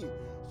for me.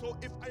 So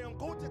if I am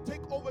going to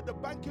take over the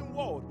banking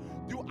world,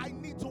 do I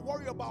need to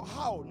worry about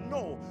how?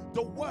 No.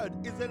 The word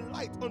is a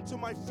light unto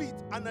my feet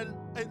and a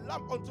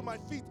lamp unto my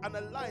feet and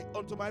a light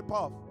unto my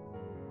path.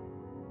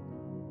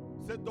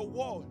 Said the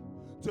world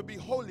to be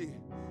holy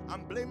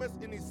and blameless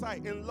in his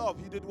sight. In love,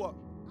 he did what?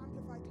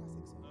 Amplified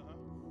Classics.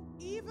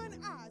 Even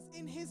as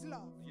in his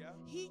love,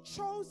 he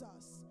chose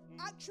us,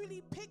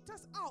 actually picked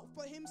us out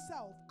for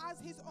himself as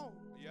his own.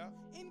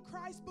 In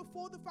Christ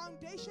before the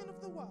foundation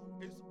of the world.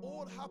 It's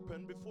all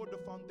happened before the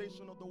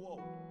foundation of the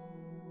world.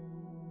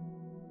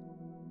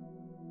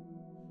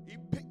 He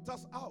picked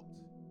us out.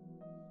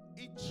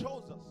 He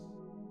chose us.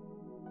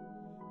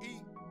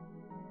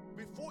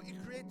 Before he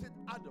created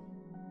Adam,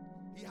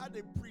 he had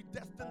a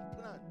predestined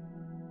plan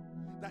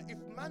that if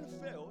man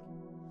failed,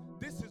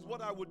 this is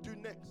what I would do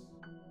next.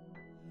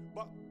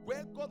 But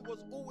where God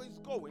was always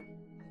going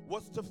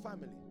was to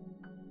family.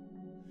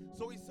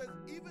 So he says,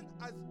 even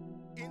as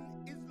in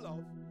his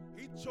love,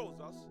 he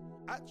chose us,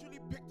 actually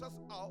picked us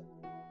out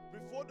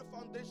before the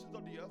foundations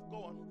of the earth.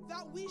 Go on.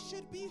 That we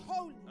should be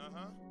holy,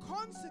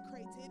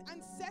 consecrated,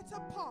 and set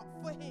apart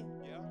for him,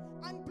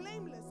 and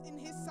blameless in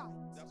his sight.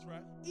 That's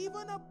right.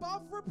 Even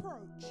above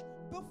reproach,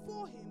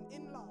 before him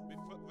in love.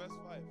 Verse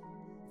 5.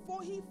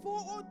 For he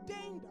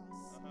foreordained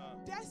us,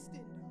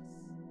 destined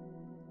us,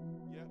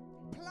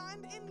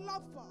 planned in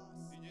love for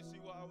us. Did you see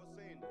what I was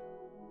saying there?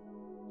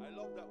 I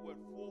love that word,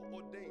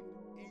 foreordained.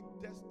 He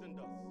destined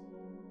us.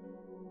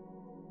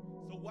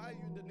 So why are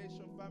you in the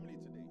nation family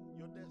today?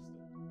 You're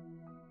destined.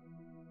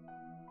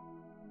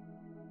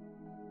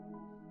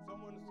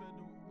 Someone said,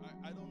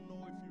 I don't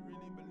know if you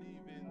really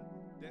believe in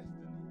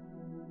destiny.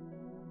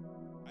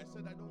 I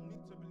said, I don't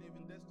need to believe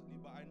in destiny,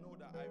 but I know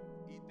that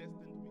he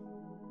destined me.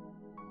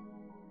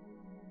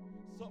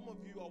 Some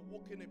of you are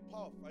walking a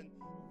path, and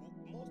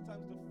most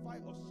times the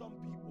fight of some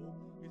people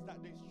is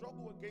that they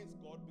struggle against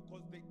God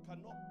because they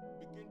cannot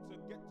begin to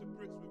get to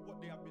grips with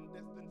what they have been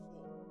destined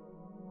for.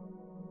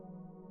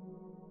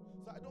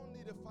 So I don't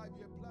need a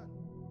 5-year plan.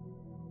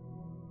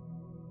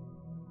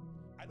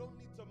 I don't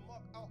need to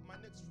mark out my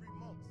next 3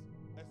 months,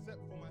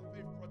 except for my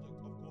faith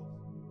project, of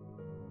course.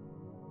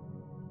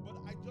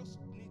 But I just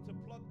need to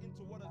plug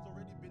into what has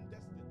already been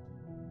destined.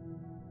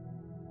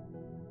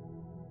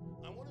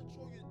 I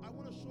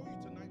want to show you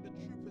tonight the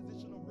true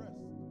position of rest.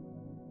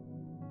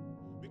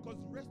 Because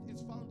rest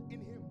is found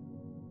in him.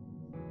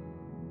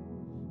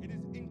 It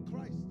is in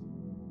Christ.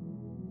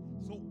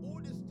 So all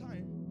this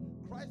time,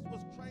 Christ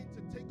was trying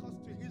to take us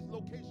to his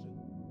location.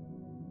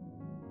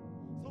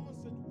 Someone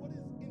said, what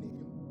is in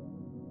him?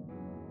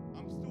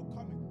 I'm still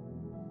coming.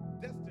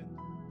 Destined,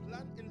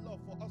 planned in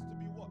love for us to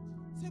be what?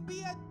 To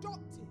be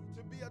adopted.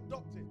 To be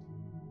adopted.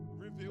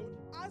 Revealed.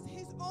 As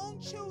his own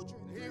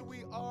children. Here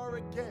we are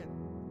again.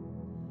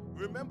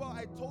 Remember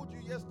I told you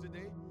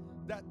yesterday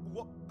that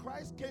what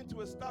Christ came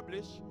to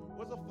establish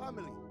was a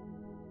family.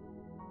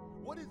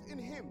 What is in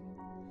him?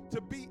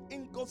 To be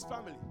in God's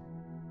family.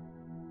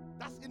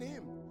 That's in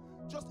him.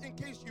 Just in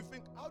case you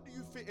think, how do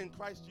you fit in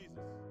Christ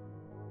Jesus?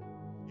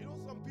 You know,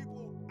 some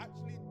people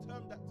actually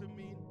term that to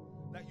mean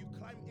that you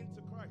climb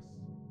into Christ.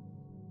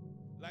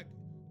 Like,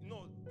 you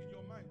know, in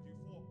your mind, you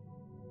thought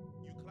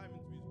you climb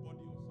into his body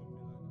or something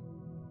like that.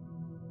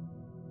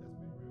 Let's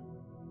be real.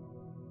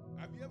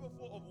 Have you ever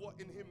thought of what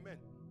in him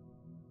meant?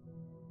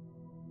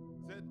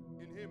 Said,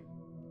 in him,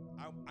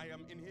 I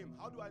am in him.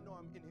 How do I know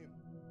I'm in him?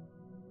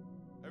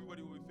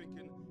 Everybody will be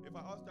thinking, if I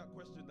ask that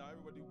question now,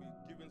 everybody will be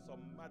giving some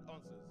mad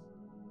answers.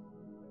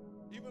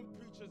 Even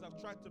preachers have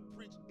tried to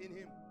preach in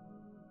him.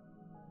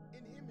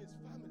 In him is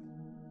family.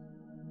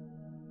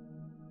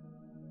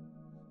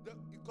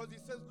 Because he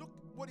says, look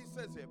what he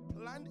says here.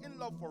 Planned in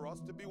love for us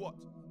to be what?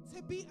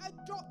 To be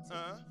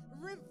adopted,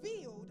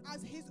 revealed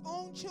as his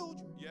own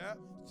children.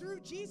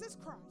 Through Jesus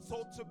Christ.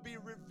 So to be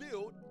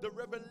revealed, the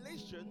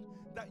revelation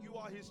that you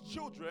are his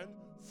children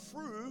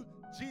through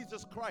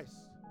Jesus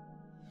Christ.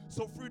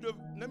 So through the,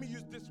 let me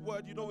use this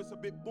word, you know it's a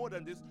bit more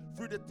than this.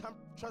 Through the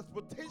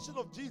transportation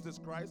of Jesus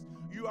Christ,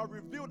 you are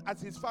revealed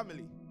as his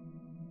family.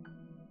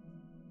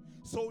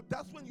 So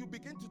that's when you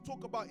begin to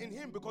talk about in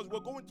him, because we're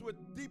going to a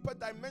deeper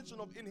dimension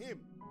of in him.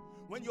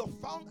 When you're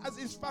found as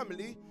his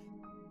family,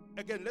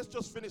 again, let's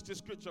just finish this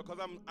scripture because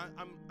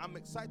I'm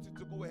excited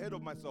to go ahead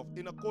of myself.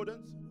 In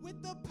accordance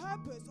with the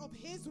purpose of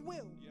his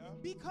will,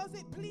 because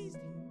it pleased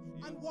him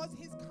and was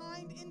his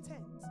kind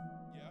intent,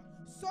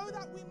 so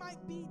that we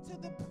might be to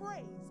the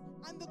praise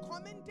and the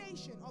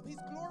commendation of his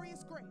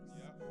glorious grace,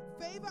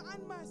 favor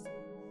and mercy,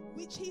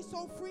 which he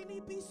so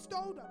freely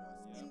bestowed on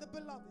us in the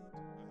beloved.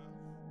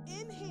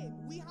 In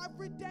him we have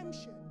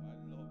redemption. I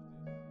love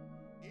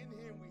this. In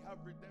him we have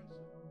redemption.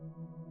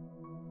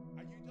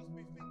 And you just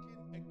be thinking,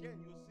 again,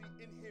 you'll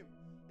see in him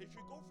if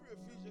you go through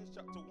Ephesians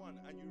chapter 1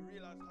 and you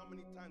realize how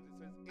many times it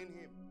says in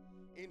him,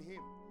 in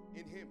him,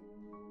 in him,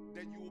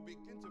 then you will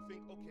begin to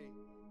think, okay,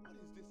 what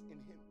is this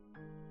in him?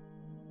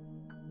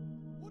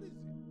 What is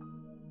it?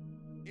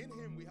 In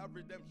him we have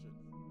redemption.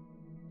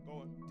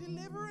 Go on.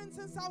 Deliverance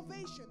and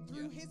salvation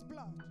through his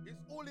blood. It's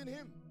all in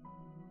him.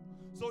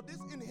 So this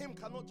in him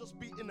cannot just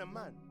be in a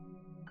man.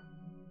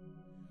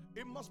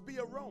 It must be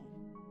a realm.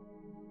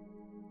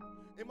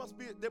 There must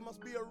be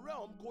a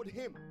realm called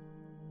him,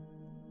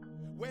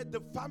 where the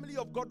family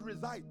of God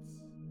resides.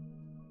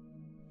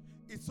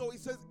 So it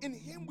says, in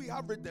him we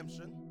have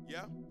redemption.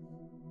 Yeah.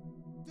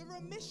 The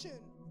remission,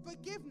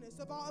 forgiveness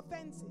of our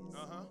offenses,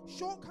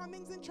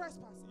 shortcomings and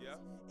trespasses,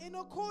 in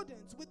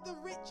accordance with the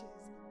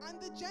riches and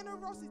the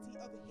generosity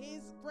of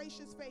his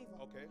gracious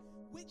favor,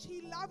 which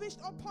he lavished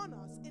upon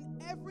us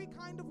in every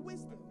kind of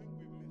wisdom. I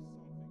think we missed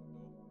something though.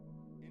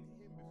 In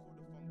him before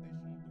the foundation of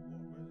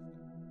the world.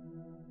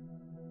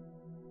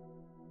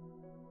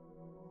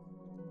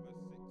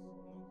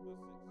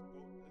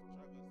 Where is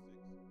that?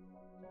 Verse 6.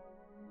 No, verse 6. Go, let's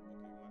try verse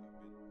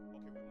 6.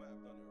 Okay, we might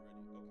have done it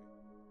already. Okay.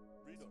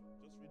 Read on.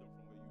 Just read on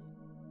from where you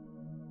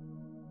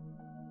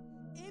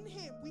are. In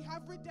him we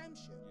have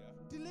redemption,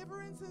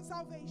 deliverance and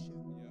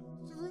salvation,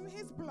 through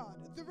his blood,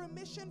 the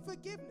remission,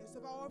 forgiveness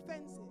of our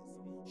offenses,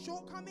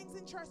 shortcomings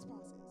and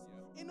trespasses,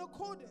 in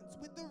accordance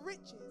with the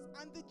riches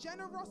and the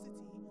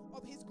generosity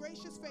of his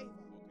gracious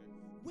favor,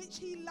 which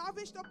he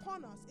lavished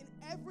upon us in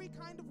every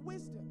kind of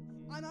wisdom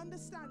and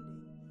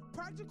understanding,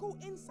 practical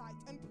insight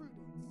and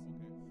prudence,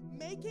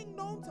 making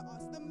known to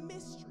us the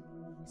mystery,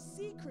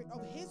 secret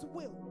of his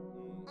will,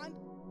 and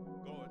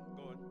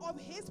of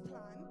his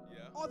plan,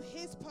 of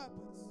his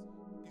purpose.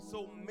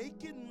 So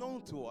making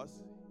known to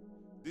us,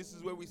 this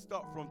is where we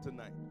start from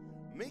tonight.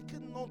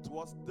 Making known to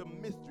us the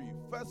mystery.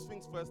 First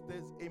things first,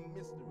 there's a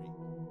mystery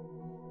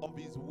of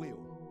his will.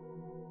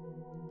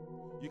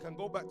 You can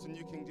go back to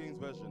New King James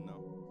Version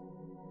now.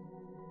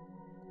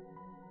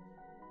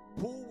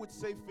 Paul would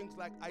say things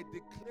like, I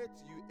declare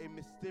to you a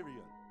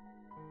mysterion.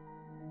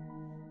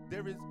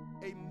 There is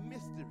a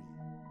mystery.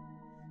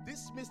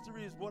 This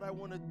mystery is what I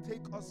want to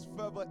take us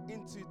further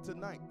into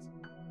tonight.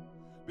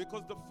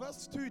 Because the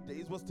first 2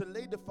 days was to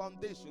lay the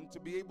foundation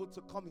to be able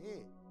to come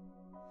here.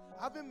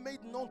 Having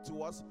made known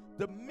to us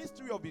the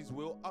mystery of his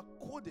will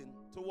according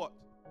to what?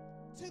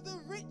 To the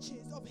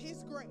riches of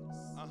his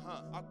grace.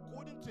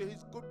 According to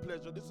his good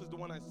pleasure, this is the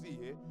one I see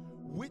here,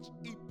 which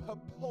he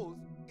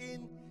purposed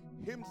in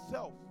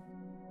himself.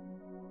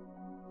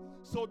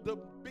 So the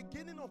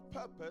beginning of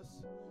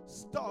purpose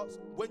starts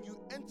when you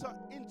enter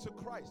into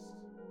Christ.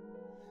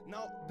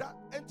 Now, that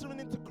entering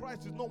into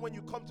Christ is not when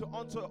you come to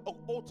altar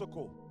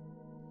call.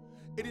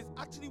 It is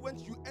actually when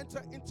you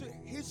enter into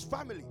his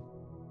family.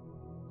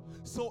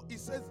 So it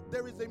says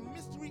there is a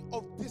mystery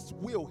of this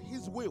will,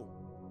 his will.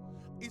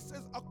 It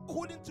says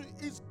according to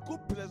his good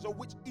pleasure,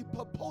 which he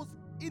purposed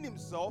in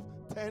himself,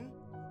 10.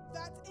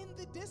 That in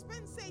the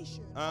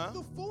dispensation of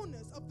the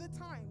fullness of the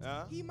times,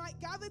 he might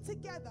gather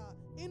together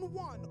in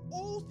one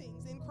all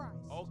things in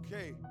Christ.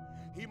 Okay.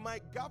 He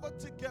might gather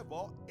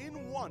together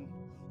in one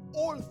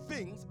all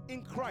things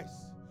in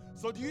Christ.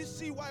 So do you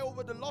see why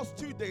over the last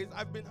 2 days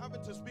I've been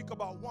having to speak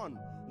about one?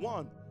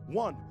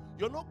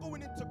 You're not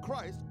going into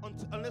Christ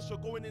unless you're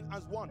going in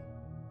as one.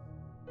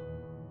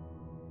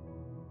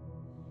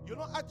 You're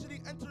not actually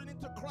entering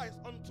into Christ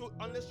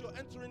unless you're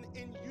entering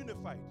in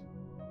unified.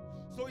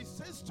 So he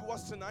says to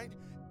us tonight,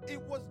 it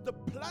was the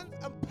plans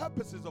and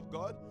purposes of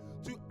God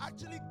to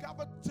actually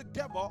gather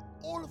together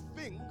all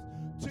things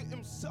to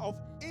himself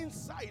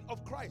inside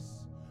of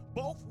Christ,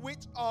 both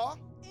which are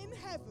in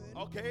heaven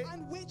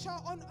and which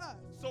are on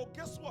earth. So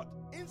guess what?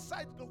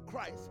 Inside of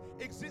Christ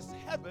exists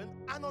heaven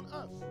and on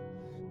earth.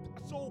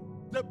 So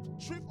the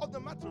truth of the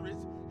matter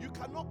is, you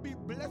cannot be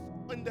blessed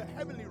in the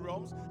heavenly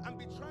realms and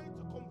be trying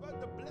to convert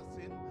the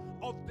blessing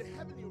of the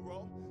heavenly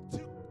realm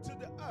to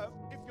the earth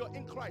if you're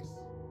in Christ.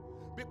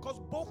 Because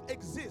both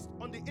exist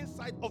on the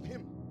inside of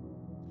him.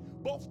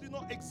 Both do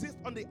not exist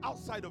on the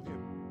outside of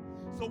him.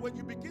 So when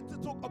you begin to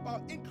talk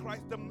about in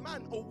Christ, the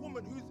man or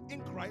woman who's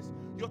in Christ,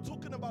 you're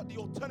talking about the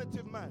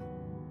alternative man.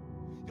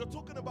 You're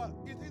talking about,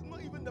 it is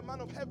not even the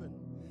man of heaven.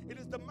 It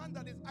is the man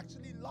that is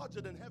actually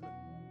larger than heaven.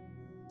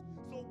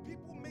 So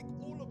people make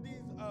all of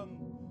these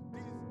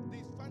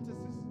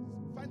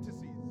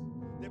fantasies.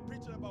 They're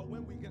preaching about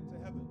when we get to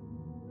heaven.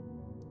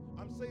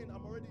 I'm saying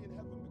I'm already in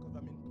heaven because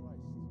I'm in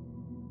Christ.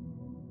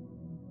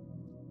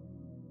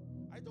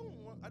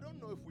 I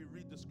don't know if we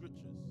read the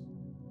scriptures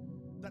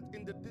that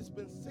in the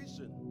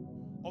dispensation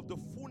of the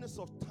fullness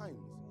of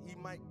times he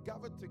might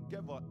gather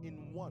together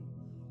in one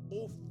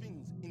all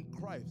things in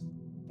Christ,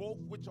 both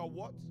which are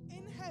what?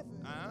 In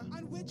heaven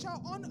and which are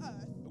on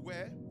earth.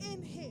 Where?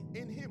 In him.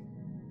 In him.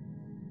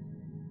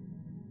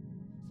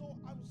 So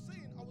I'm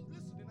saying, I was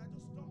listening, I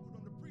just stumbled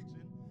on the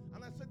preaching,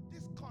 and I said,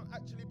 this can't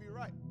actually be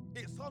right.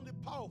 It sounded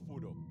powerful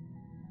though.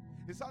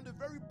 It sounded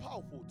very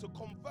powerful to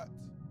convert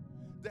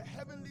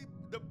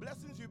the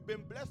blessings you've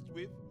been blessed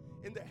with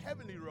in the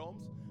heavenly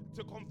realms,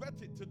 to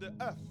convert it to the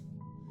earth.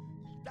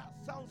 That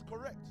sounds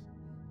correct.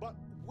 But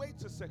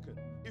wait a second.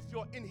 If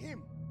you're in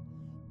him,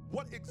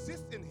 what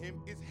exists in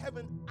him is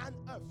heaven and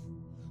earth.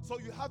 So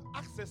you have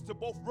access to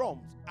both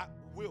realms at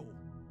will.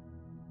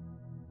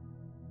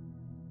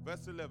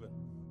 Verse 11.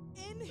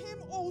 In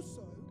him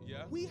also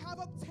Yeah. we have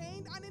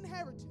obtained an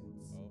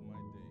inheritance. Oh my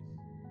days.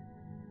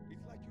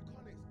 It's like you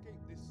can't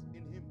escape this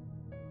in him.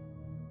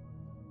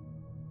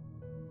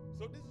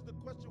 So this is the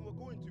question we're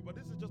going to, but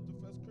this is just the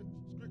first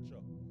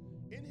scripture.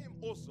 In him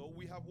also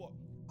we have what?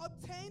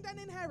 Obtained an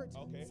inheritance,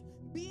 Okay.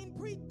 being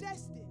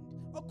predestined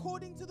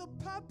according to the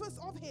purpose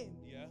of him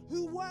Yeah.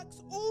 who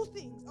works all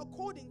things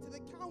according to the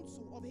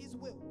counsel of his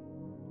will.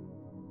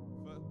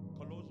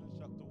 Colossians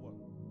chapter 1.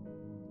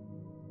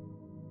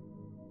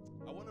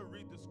 I want to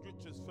read the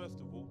scriptures first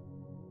of all,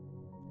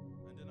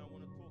 and then I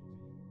want to talk to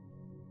you.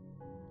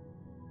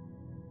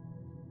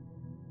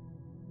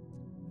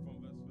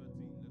 From verse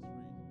 13,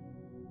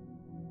 let's read.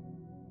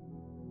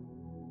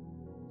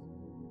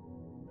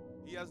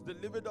 He has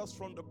delivered us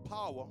from the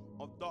power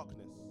of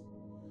darkness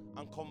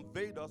and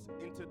conveyed us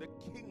into the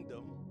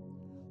kingdom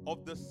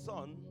of the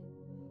Son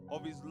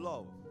of his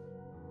love.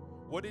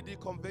 What did he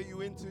convey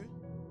you into?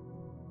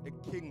 A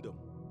kingdom.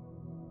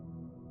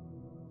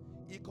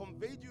 He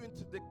conveyed you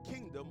into the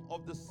kingdom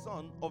of the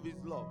Son of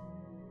his love.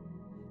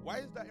 Why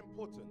is that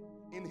important?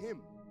 In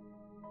him,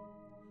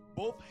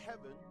 both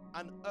heaven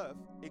and earth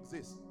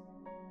exist.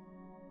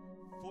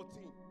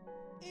 14.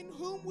 In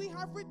whom we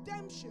have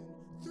redemption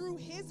through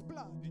his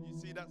blood. Did you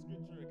see that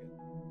scripture again?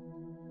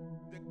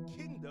 The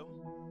kingdom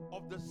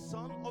of the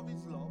Son of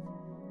his love,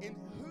 in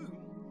whom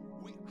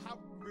we have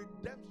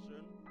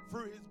redemption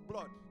through his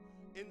blood.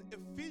 In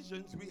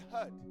Ephesians we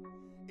heard,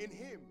 in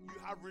him you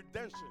have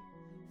redemption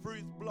through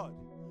his blood.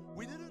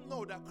 We didn't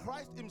know that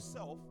Christ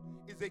himself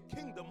is a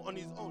kingdom on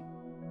his own.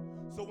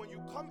 So when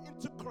you come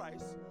into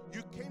Christ,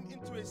 you came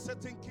into a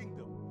certain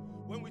kingdom.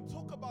 When we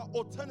talk about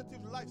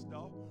alternative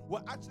lifestyle,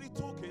 we're actually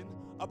talking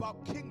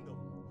about kingdom.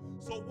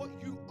 So what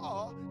you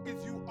are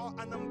is you are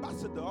an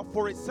ambassador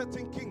for a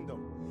certain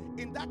kingdom.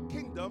 In that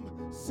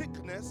kingdom,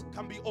 sickness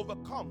can be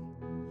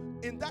overcome.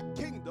 In that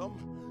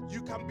kingdom,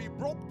 you can be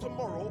broke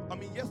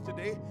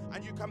yesterday,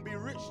 and you can be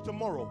rich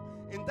tomorrow.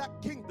 In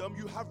that kingdom,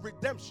 you have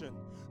redemption,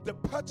 the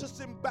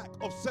purchasing back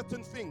of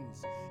certain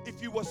things.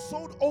 If you were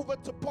sold over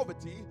to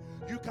poverty,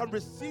 you can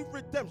receive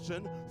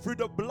redemption through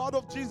the blood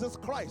of Jesus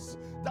Christ.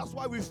 That's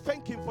why we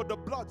thank him for the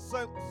blood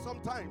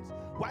sometimes.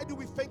 Why do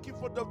we thank him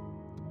for the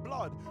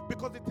blood?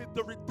 Because it is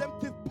the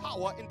redemptive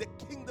power in the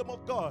kingdom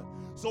of God.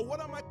 So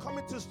what am I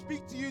coming to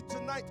speak to you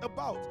tonight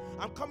about?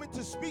 I'm coming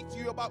to speak to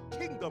you about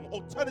kingdom,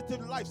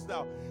 alternative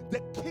lifestyle, the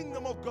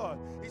kingdom of God.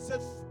 He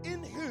says,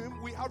 in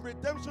whom we have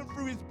redemption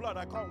through his blood.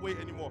 I can't wait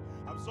anymore.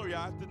 I'm sorry,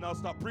 I have to now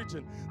start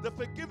preaching. The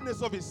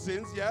forgiveness of his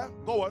sins, yeah?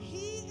 Go on.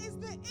 He is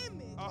the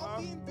image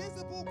of the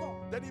invisible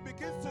God. Then he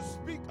begins to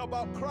speak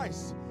about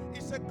Christ.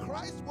 He said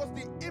Christ was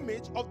the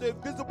image of the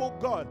invisible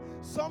God.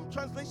 Some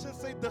translations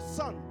say the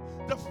Son,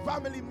 the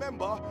family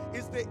member,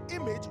 is the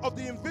image of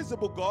the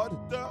invisible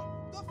God, the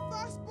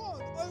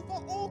firstborn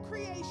over all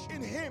creation.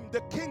 In him, the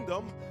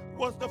kingdom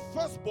was the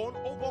firstborn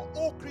over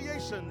all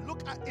creation.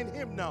 Look at in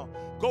him now.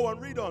 Go on,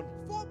 read on.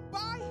 For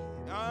by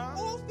him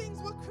all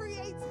things were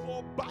created.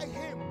 For by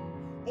him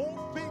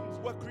all things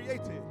were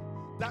created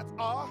that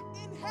are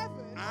in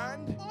heaven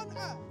and on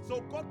earth.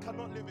 So God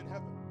cannot live in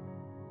heaven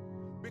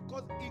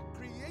because he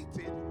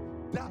created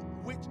that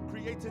which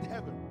created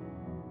heaven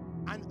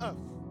and earth.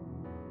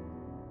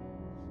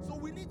 So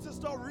we need to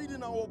start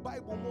reading our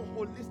Bible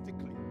more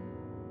holistically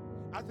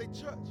as a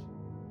church.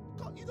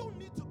 God, you don't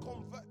need to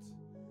convert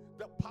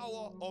the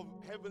power of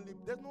heavenly.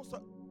 There's no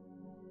such.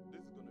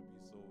 This is going to be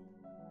so.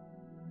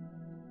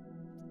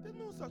 There's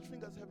no such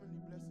thing as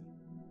heavenly blessing.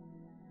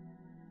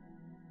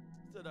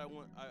 Instead, I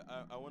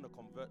want to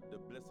convert the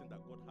blessing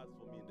that God has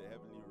for me in the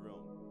heavenly realm.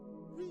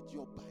 Read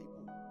your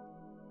Bible.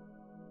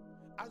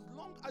 As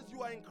long as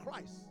you are in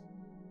Christ,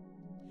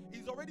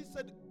 he's already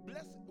said,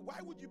 bless. Why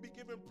would you be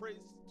giving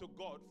praise to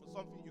God for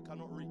something you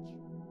cannot reach?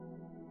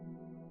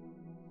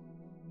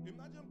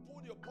 Imagine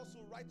Paul the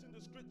apostle writing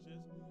the scriptures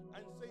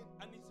and saying,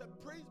 and he said,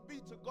 praise be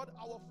to God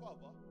our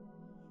Father,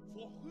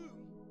 for whom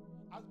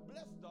has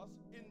blessed us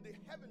in the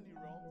heavenly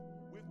realm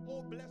with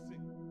all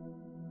blessing.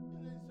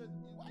 And then he says,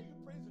 why are you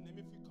praising him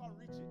if you can't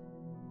reach it?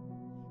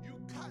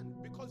 You can,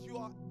 because you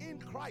are in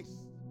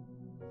Christ.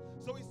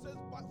 So he says,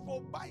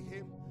 for by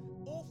him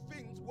all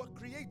things were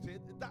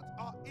created that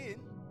are in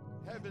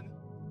heaven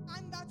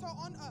and that are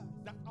on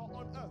earth. That are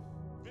on earth.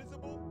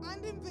 Visible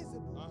and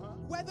invisible,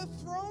 whether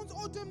thrones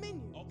or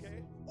dominions,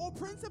 or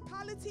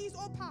principalities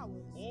or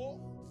powers, or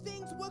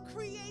things were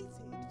created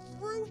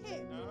through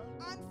him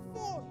and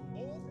for him.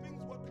 All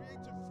things were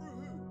created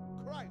through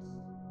who? Christ,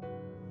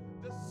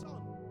 the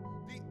Son,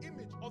 the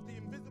image of the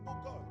invisible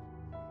God.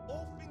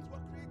 All things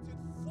were created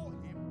for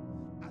him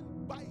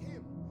and by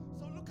him.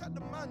 So look at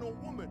the man or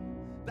woman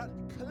that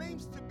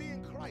claims to be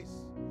in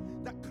Christ,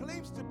 that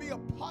claims to be a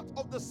part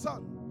of the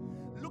Son.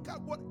 Look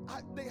at what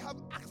they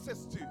have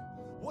access to.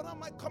 What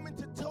am I coming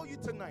to tell you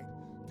tonight?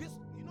 This,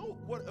 you know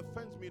what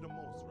offends me the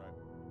most, right?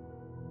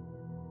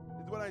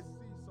 Is when I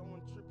see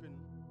someone tripping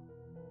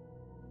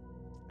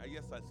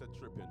yes, I said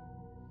tripping.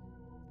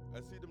 I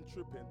see them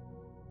tripping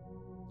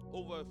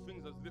over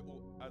things as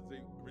little as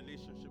a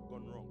relationship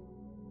gone wrong.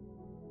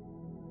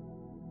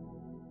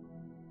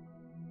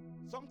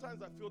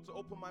 Sometimes I feel to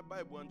open my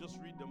Bible and just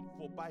read them.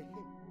 For by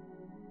him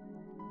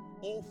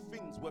all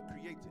things were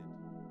created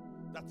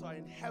that are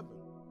in heaven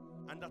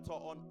and that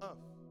are on earth,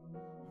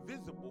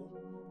 visible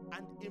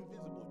and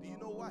invisible. Do you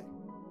know why?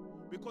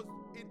 Because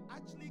it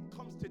actually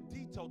comes to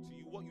detail to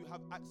you what you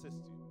have access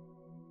to.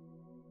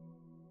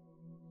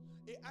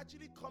 It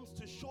actually comes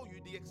to show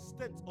you the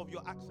extent of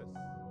your access.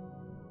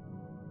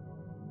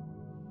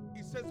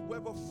 It says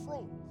whether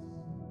thrones,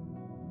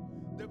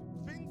 the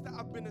things that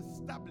have been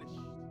established,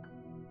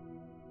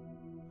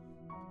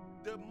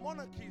 the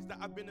monarchies that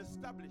have been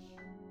established,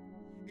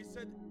 it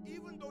said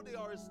even though they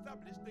are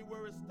established, they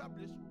were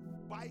established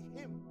by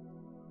him.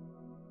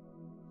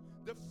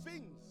 The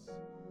things,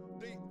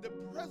 the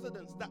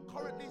presidents that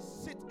currently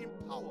sit in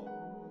power,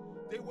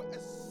 they were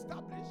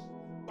established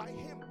by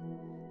him.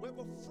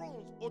 Whether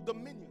thrones or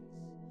dominions,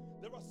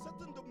 there are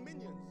certain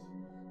dominions,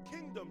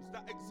 kingdoms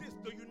that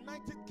exist. The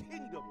United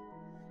Kingdom,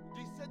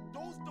 they said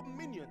those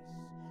dominions,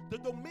 the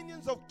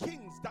dominions of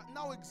kings that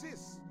now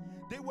exist,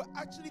 they were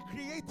actually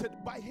created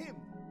by him.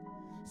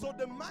 So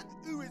the man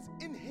who is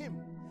in him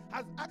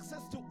has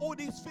access to all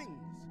these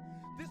things.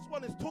 This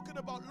one is talking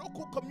about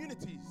local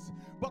communities,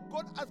 but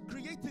God has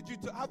created you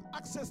to have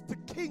access to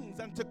kings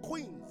and to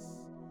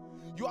queens.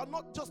 You are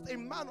not just a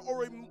man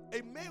or a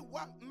mere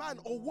man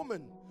or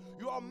woman.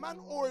 You are a man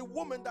or a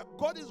woman that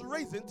God is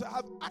raising to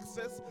have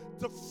access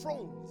to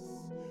thrones,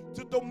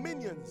 to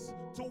dominions,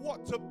 to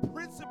what? To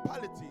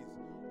principalities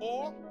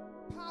or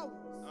powers.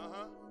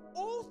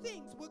 All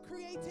things were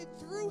created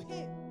through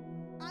him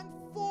and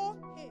for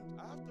him.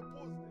 I have to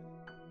pause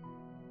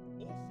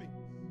there. All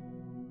things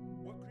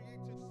were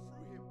created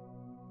through him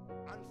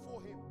and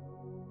for him.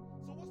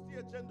 So what's the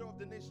agenda of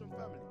the nation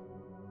family?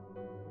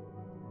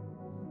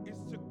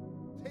 It's to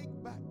take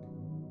back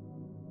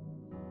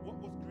what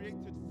was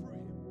created through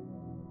him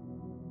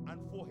and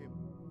for him.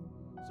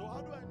 So how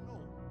do I know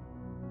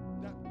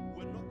that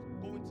we're not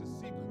going to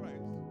see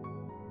Christ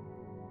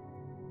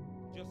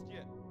just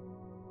yet?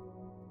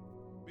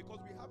 Because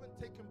we haven't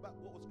taken back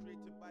what was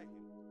created by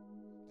him.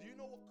 Do you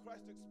know what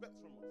Christ expects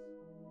from us?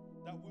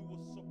 That we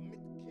will submit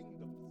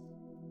kingdoms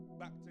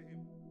back to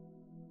him.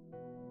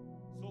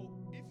 So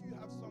if you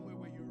have somewhere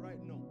where you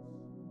write notes,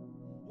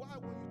 what I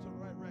want you to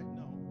write right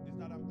now is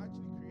that I'm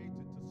actually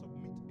created to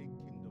submit a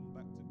kingdom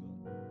back to God.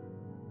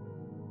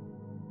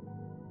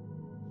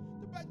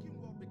 The banking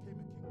world became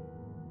a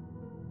kingdom,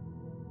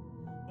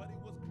 but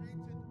it was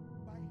created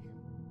by him,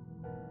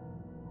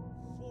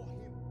 for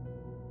him.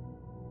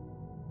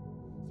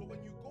 So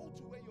when you go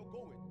to where you're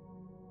going,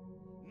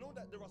 know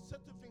that there are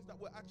certain things that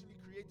were actually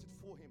created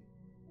for him.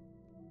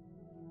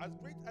 As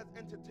great as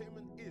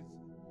entertainment is,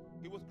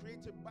 it was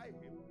created by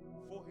him,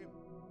 for him.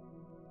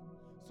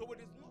 So it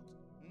is not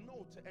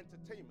no to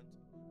entertainment,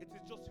 it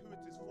is just who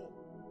it is for.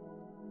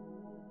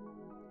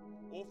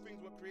 All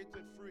things were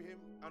created through him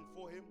and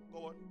for him.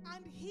 Go on.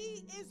 And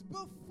he is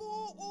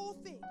before all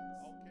things.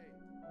 Okay.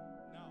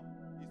 Now,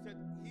 he said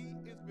he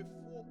is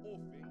before all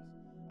things,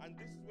 and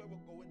this is where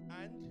we're going.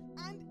 And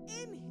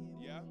in him,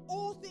 yeah,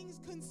 all things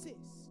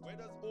consist. Where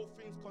does all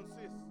things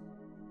consist?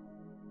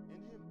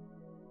 In him.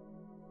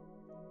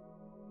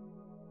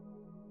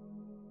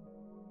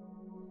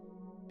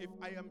 If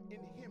I am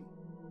in him,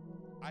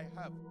 I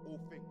have all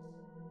things.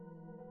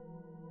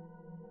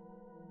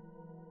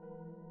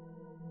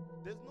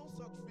 There's no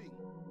such thing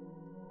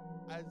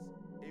as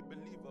a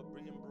believer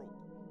being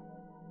broke.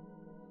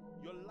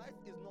 Your life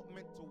is not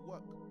meant to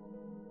work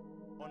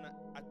on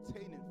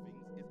attaining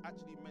things. It's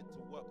actually meant to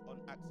work on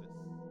access.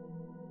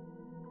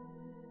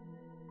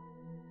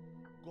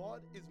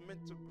 God is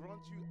meant to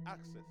grant you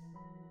access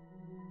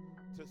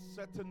to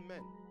certain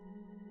men,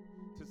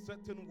 to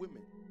certain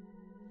women.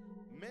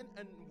 Men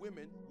and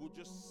women will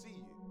just see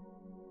you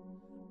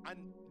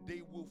and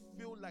they will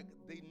feel like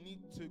they need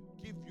to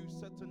give you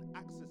certain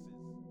accesses.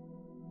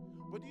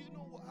 But do you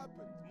know what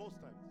happens most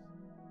times?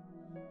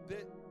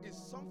 There is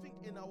something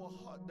in our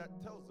heart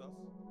that tells us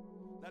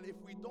that if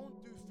we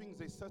don't do things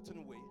a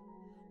certain way,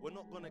 we're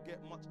not going to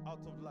get much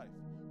out of life.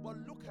 But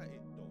look at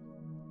it though.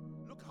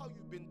 Look how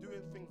you've been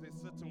doing things a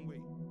certain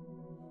way.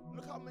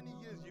 Look how many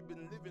years you've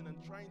been living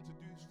and trying to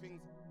do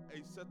things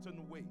a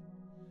certain way.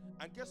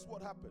 And guess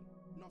what happened?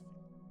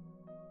 Nothing.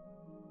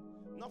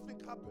 Nothing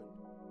happened.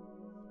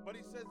 But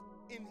he says,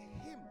 in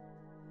him,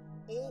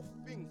 all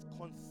things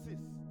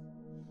consist.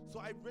 So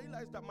I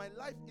realized that my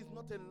life is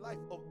not a life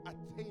of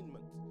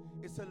attainment.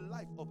 It's a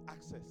life of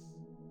access.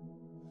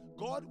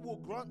 God will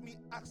grant me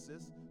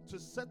access to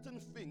certain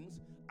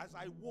things as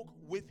I walk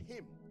with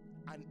him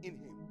and in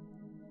him.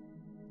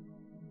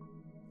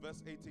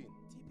 Verse 18.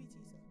 TPT,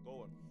 sir. Go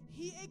on.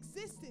 He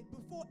existed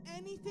before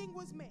anything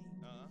was made.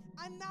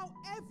 And now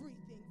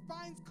everything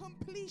finds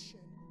completion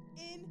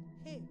in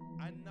him.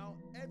 And now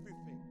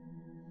everything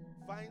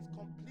finds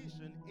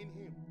completion in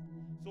him.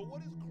 So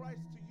what is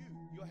Christ to you?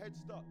 Your head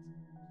start.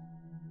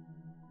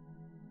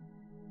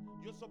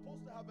 You're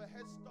supposed to have a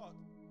head start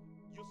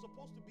you're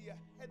supposed to be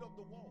ahead of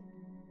the world.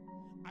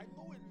 I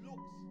know it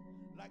looks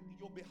like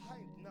you're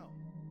behind now.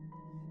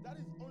 That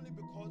is only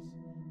because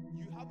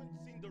you haven't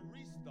seen the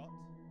restart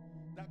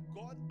that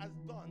God has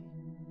done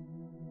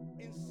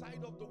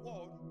inside of the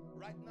world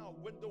right now.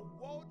 When the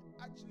world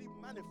actually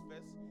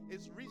manifests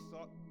its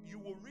restart, you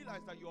will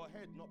realize that you're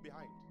ahead, not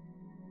behind.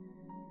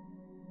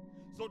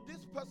 So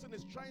this person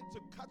is trying to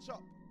catch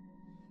up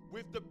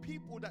with the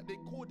people that they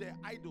call their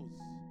idols,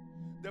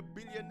 the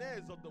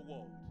billionaires of the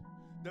world,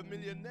 the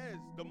millionaires,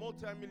 the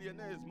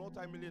multimillionaires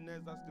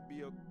has to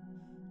be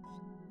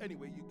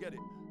anyway, you get it.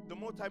 The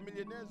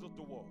multimillionaires of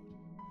the world,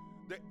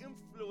 the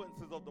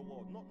influencers of the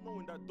world, not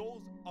knowing that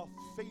those are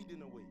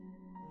fading away.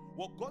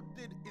 What God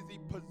did is He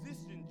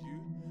positioned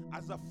you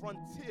as a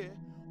frontier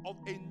of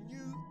a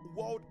new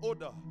world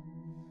order,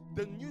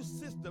 the new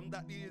system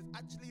that He is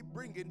actually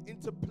bringing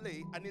into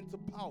play and into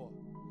power.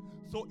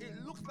 So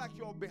it looks like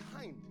you're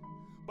behind,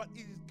 but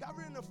He is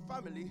gathering a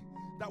family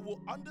that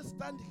will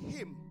understand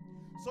Him,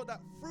 so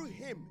that through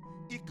Him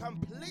He can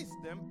place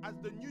them as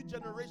the new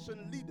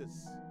generation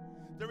leaders.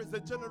 There is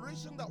a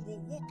generation that will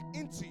walk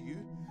into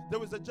you.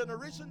 There is a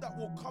generation that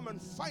will come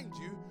and find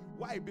you.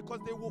 Why? Because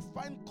they will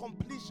find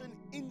completion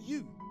in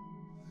you.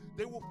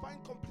 They will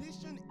find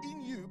completion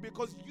in you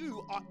because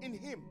you are in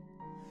Him.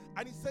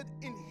 And He said,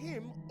 in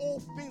Him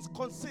all things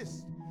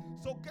consist.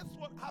 So guess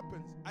what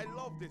happens? I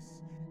love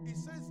this. He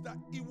says that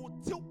He will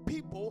tilt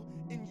people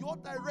in your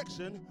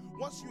direction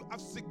once you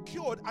have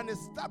secured and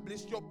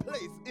established your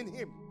place in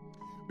Him.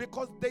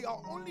 Because they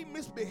are only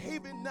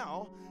misbehaving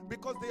now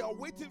because they are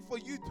waiting for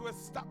you to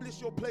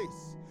establish your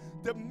place.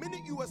 The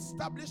minute you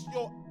establish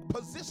your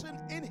position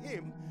in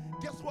Him,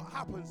 guess what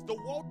happens? The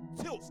world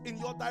tilts in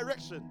your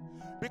direction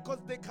because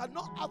they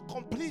cannot have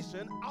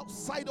completion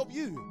outside of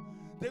you.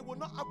 They will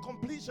not have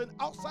completion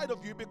outside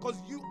of you because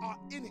you are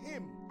in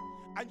Him.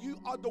 And you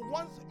are the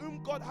ones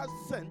whom God has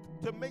sent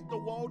to make the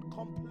world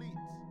complete.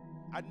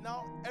 And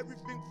now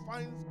everything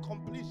finds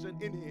completion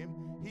in Him.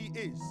 He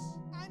is.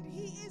 And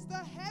He is the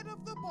head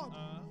of the body,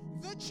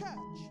 the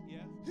church,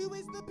 who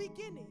is the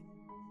beginning.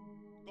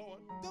 Go on.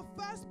 The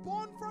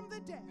firstborn from the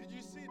dead. Did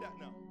you see that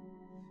now?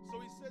 So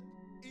He said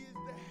He is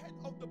the head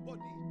of the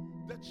body,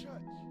 the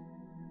church,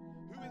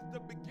 who is the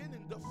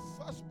beginning, the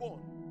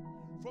firstborn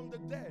from the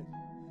dead,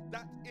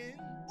 that in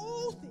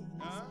all things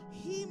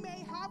He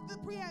may have the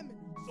preeminence.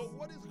 So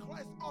what is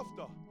Christ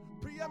after?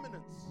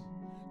 Preeminence.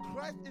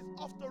 Christ is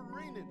after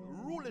reigning,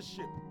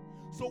 rulership.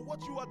 So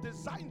what you are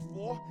designed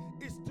for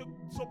is to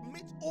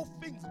submit all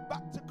things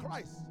back to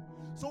Christ.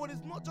 So it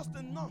is not just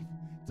enough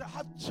to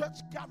have church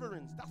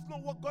gatherings. That's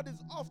not what God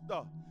is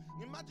after.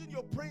 Imagine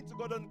you're praying to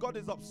God and God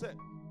is upset.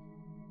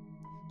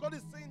 God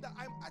is saying that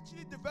I'm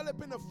actually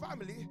developing a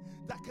family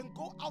that can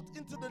go out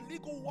into the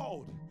legal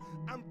world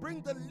and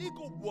bring the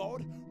legal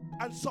world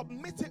and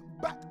submit it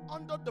back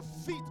under the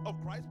feet of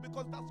Christ,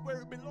 because that's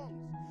where it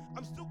belongs.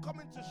 I'm still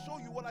coming to show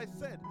you what I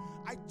said.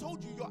 I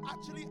told you you're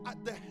actually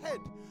at the head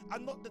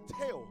and not the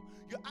tail.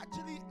 You're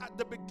actually at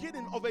the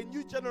beginning of a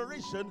new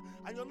generation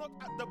and you're not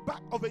at the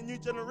back of a new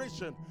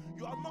generation.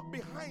 You are not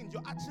behind,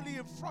 you're actually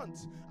in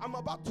front. I'm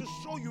about to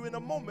show you in a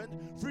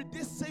moment through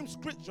this same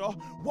scripture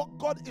what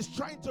God is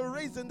trying to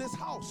raise in this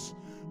house.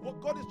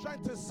 What God is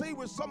trying to say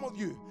with some of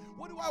you.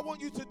 What do I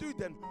want you to do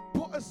then?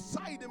 Put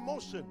aside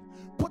emotion.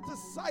 Put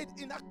aside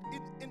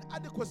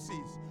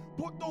inadequacies.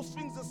 Put those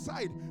things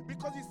aside,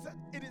 because He said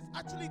it is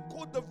actually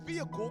called the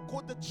vehicle,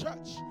 called the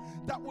church,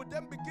 that would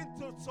then begin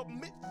to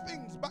submit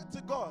things back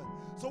to God.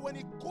 So when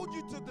He called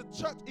you to the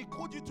church, He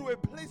called you to a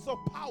place of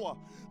power,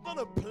 not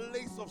a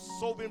place of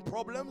solving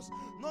problems,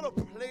 not a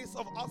place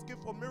of asking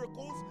for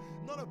miracles,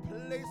 not a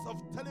place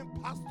of telling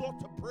pastor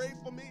to pray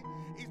for me.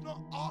 He's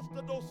not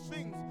after those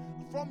things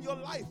from your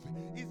life.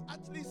 He's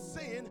actually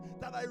saying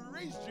that I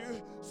raised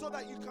you so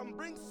that you can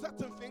bring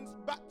certain things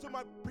back to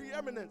my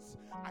preeminence.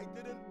 I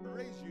didn't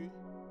raise you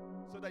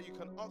so that you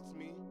can ask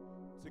me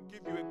to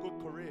give you a good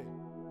career,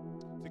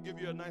 to give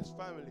you a nice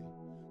family,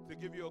 to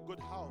give you a good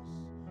house,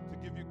 to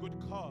give you good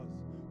cars,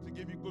 to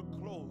give you good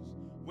clothes.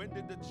 When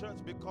did the church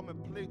become a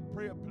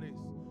prayer place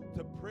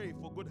to pray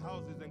for good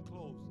houses and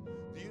clothes?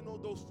 Do you know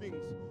those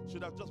things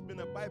should have just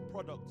been a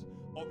byproduct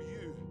of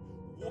you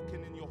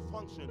walking in your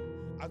function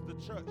as the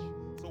church?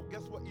 So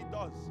guess what He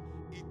does?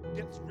 He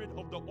gets rid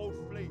of the old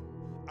flame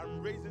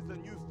and raises a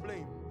new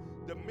flame.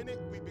 The minute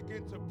we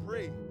begin to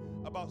pray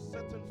about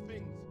certain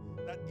things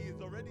that He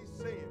is already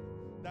saying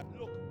that,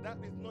 look, that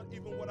is not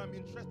even what I'm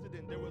interested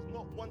in. There was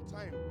not one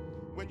time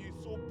when you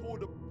saw Paul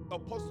the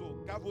apostle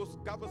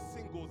gather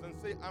singles and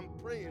say, I'm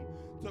praying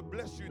to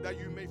bless you that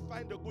you may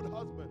find a good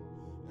husband.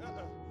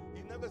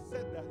 He never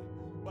said that.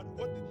 But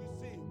what did you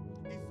see?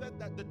 He said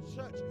that the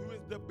church, who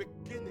is the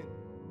beginning.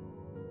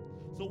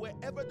 So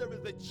wherever there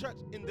is a church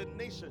in the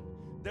nation,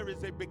 there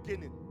is a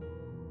beginning.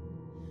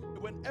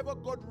 Whenever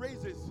God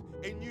raises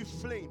a new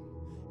flame,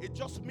 it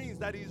just means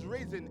that He's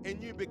raising a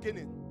new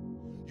beginning.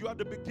 You are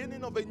the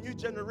beginning of a new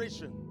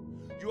generation.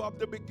 You are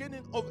the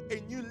beginning of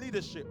a new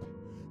leadership.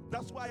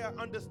 That's why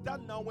I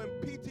understand now when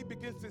PT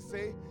begins to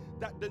say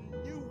that the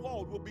new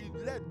world will be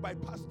led by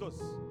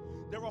pastors.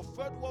 There are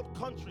third world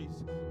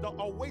countries that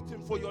are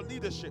waiting for your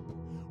leadership.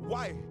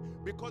 Why?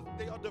 Because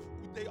they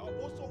are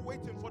also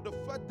waiting for the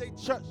third day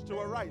church to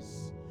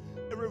arise.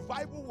 A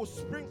revival will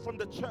spring from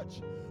the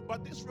church,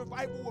 but this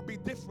revival will be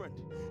different.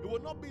 It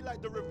will not be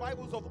like the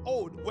revivals of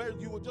old where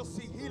you will just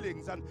see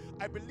healings, and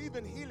I believe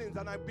in healings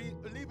and I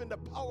believe in the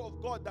power of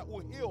God that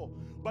will heal,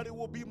 but it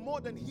will be more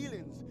than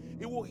healings.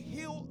 It will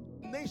heal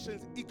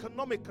nations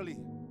economically.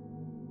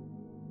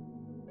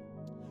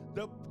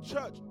 The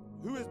church,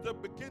 who is the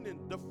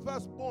beginning, the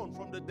firstborn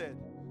from the dead,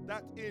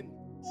 that in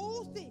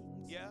all things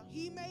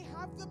he may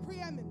have the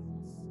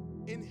preeminence.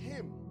 In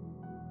him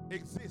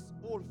exist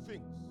all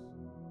things.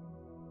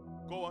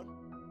 Go on.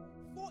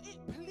 For it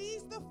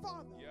pleased the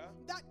Father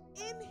that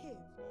in him.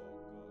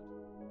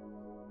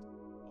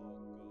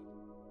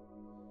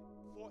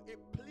 For it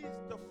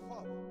pleased the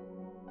Father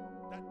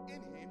that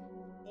in him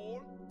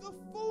all the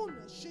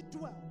fullness should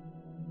dwell.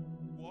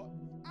 What?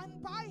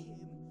 And by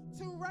him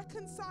to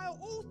reconcile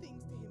all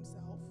things to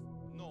himself.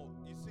 No,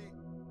 you see,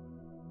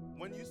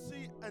 when you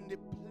see and it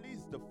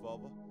pleased the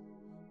Father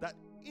that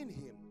in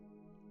him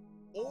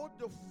all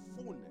the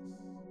fullness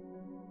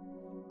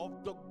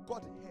of the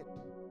Godhead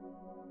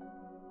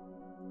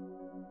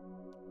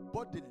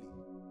bodily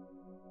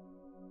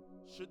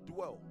should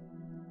dwell.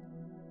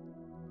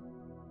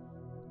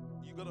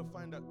 You gotta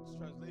find that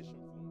translation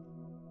for me.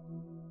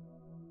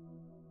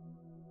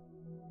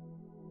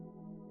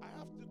 I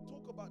have to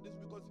talk about this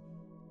because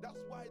that's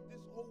why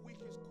this whole week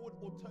is called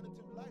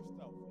Alternative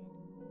Lifestyle for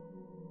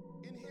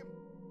me. In him.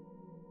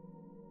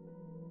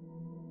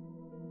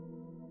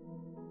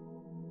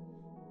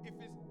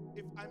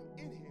 If I'm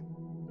in him,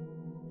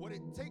 what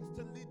it takes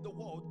to lead the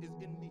world is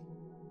in me.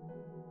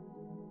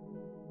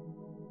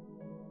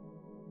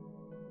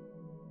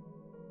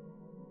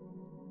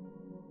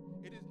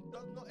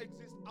 Does not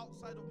exist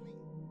outside of me.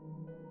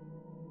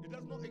 It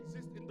does not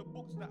exist in the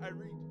books that I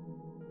read.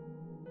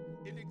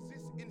 It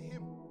exists in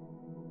him.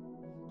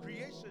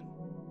 Creation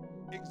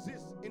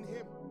exists in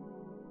him.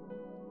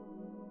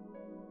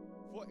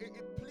 For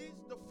it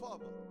pleased the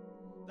Father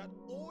that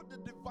all the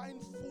divine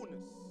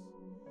fullness,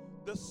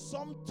 the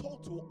sum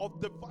total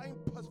of divine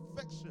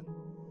perfection,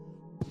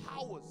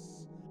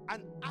 powers,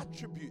 and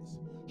attributes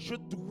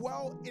should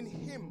dwell in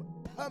him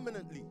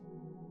permanently.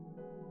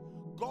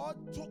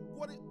 God took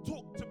what it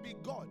took to be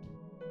God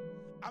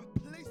and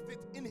placed it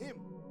in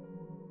him.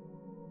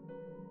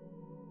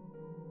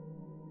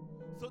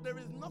 So there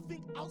is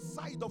nothing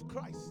outside of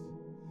Christ.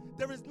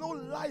 There is no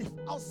life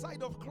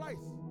outside of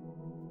Christ.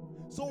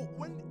 So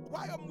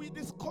why am we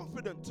this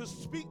confident to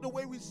speak the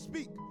way we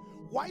speak?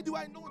 Why do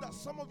I know that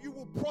some of you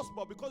will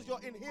prosper? Because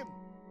you're in him.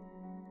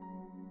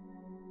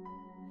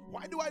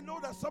 Why do I know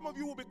that some of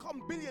you will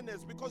become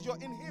billionaires? Because you're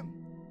in him.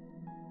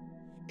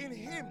 In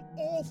him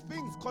all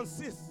things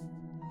consist.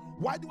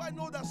 Why do I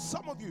know that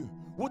some of you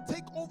will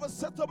take over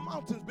certain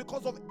mountains?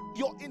 Because of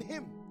you're in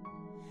him.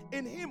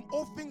 In him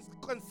all things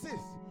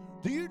consist.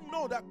 Do you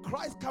know that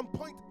Christ can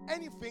point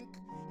anything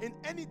in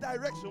any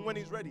direction when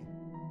he's ready?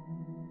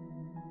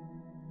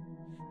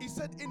 He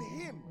said in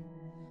him,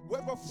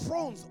 whether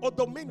thrones or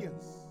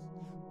dominions,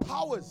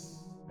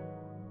 powers,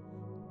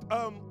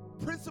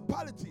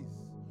 principalities,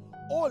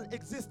 all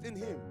exist in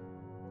him.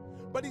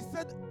 But he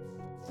said,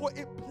 for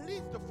it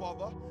pleased the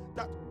Father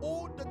that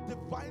all the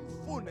divine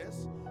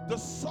fullness, the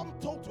sum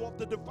total of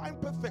the divine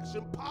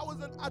perfection,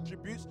 powers and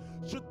attributes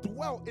should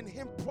dwell in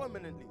him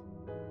permanently.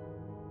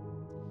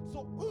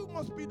 So who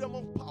must be the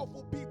most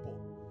powerful people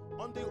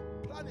on the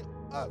planet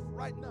Earth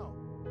right now,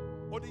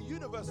 or the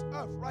universe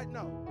Earth right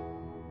now?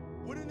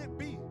 Wouldn't it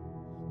be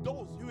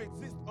those who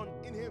exist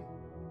in him?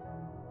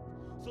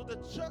 So the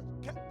church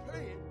kept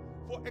praying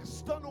for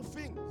external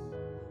things.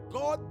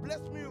 God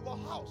bless me with a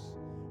house.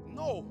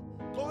 No,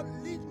 God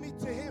lead me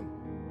to him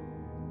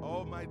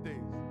all my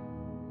days.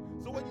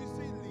 So when you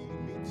say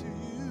lead me to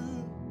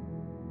you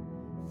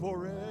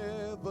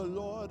forever,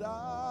 Lord,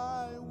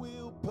 I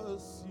will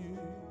pursue.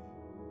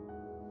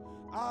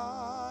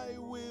 I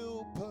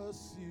will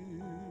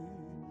pursue.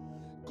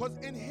 Because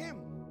in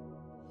him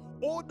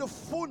all the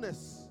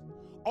fullness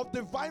of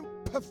divine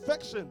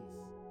perfections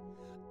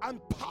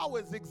and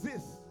powers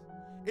exist.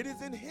 It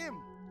is in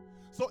him.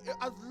 So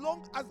as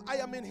long as I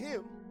am in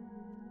him,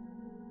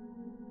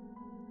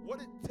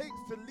 what it takes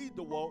to lead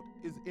the world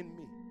is in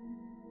me.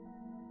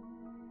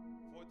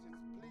 For it is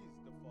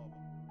pleased the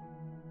Father.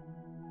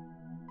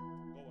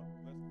 Go on,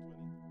 verse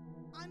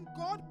 20. And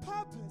God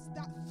purposed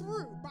that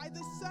through, by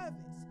the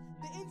service,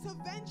 the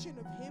intervention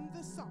of him,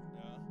 the Son,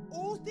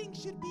 all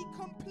things should be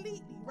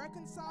completely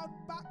reconciled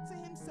back to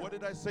himself. What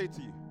did I say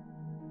to you?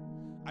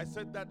 I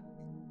said that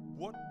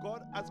what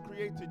God has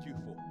created you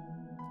for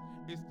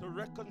is to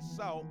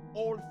reconcile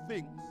all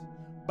things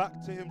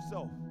back to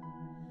himself.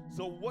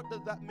 So what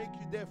does that make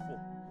you there for?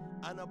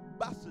 An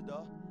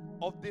ambassador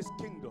of this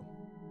kingdom.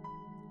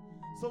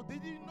 So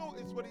did you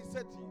notice what he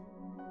said to you?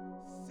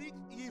 Seek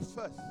ye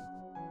first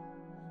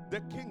the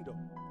kingdom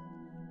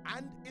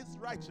and its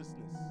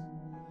righteousness,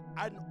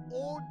 and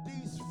all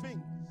these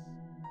things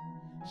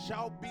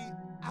shall be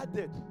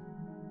added.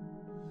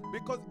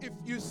 Because if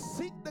you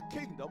seek the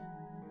kingdom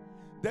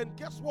then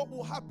guess what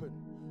will happen?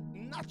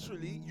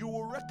 Naturally, you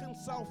will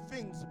reconcile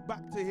things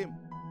back to him.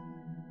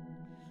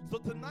 So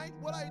tonight,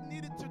 what I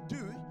needed to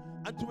do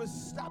and to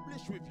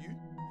establish with you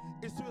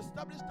is to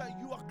establish that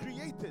you are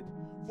created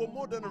for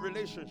more than a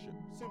relationship.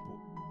 Simple.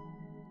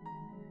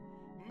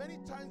 Many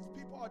times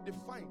people are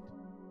defined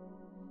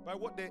by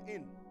what they're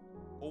in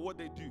or what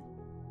they do.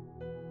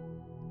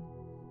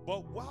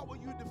 But how are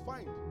you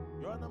defined?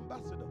 You're an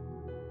ambassador.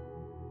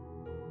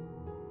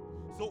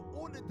 So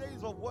all the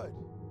days of word,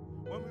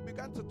 when we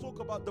began to talk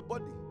about the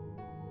body,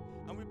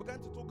 and we began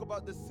to talk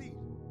about the seed,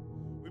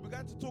 we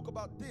began to talk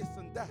about this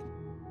and that.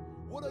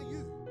 What are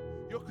you?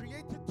 You're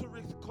created to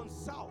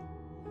reconcile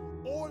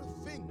all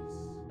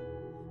things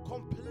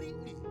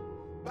completely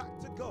back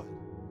to God.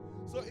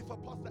 So if a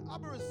Pastor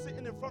Abba is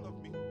sitting in front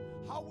of me,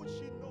 how would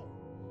she know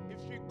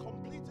if she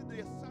completed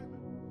the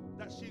assignment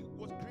that she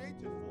was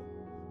created for?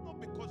 Not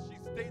because she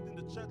stayed in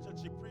the church and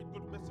she prayed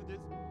good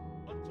messages,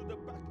 until the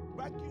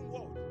banking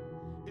world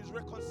is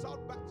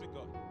reconciled back to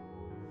God.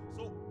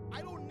 So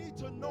I don't need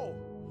to know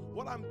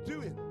what I'm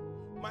doing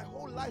my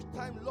whole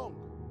lifetime long.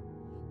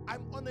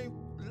 I'm on a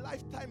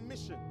lifetime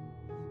mission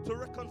to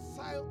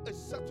reconcile a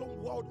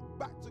certain world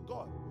back to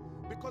God,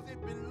 because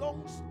it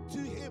belongs to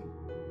him.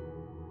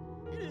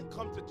 You didn't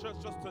come to church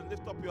just to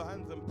lift up your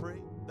hands and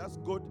pray. That's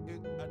good.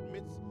 It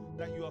admits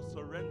that you are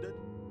surrendered.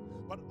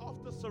 But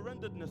after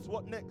surrenderedness,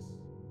 what next?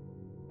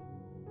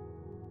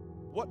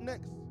 What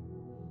next?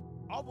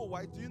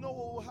 Otherwise, do you know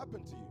what will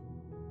happen to you?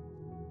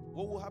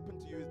 What will happen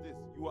to you is this: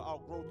 you will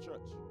outgrow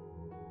church.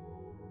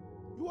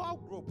 You will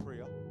outgrow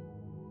prayer.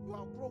 You will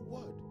outgrow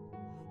word.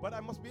 But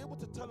I must be able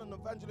to tell an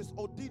evangelist,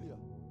 Odelia,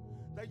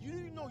 that you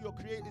didn't know you're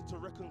created to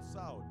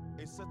reconcile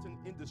a certain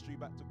industry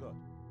back to God.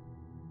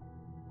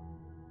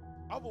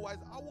 Otherwise,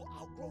 I will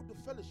outgrow the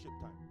fellowship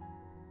time.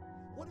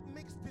 What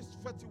makes this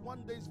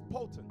 31 days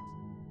potent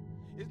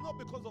is not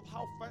because of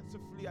how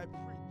fancifully I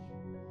preach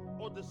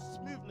or the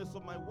smoothness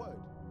of my word,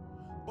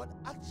 but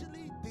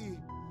actually the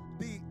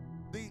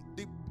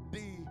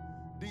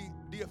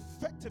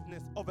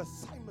effectiveness of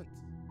assignment.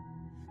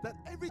 That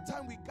every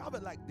time we gather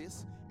like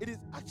this, it is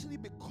actually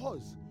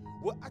because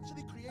we're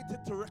actually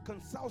created to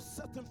reconcile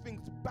certain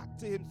things back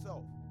to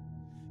himself.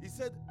 He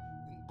said,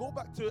 go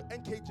back to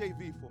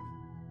NKJV for me.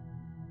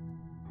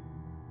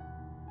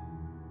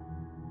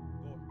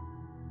 Go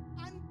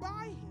on. And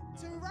by him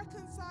to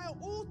reconcile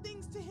all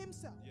things to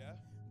himself. Yeah.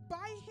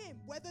 By him,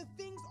 whether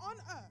things on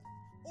earth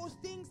or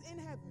things in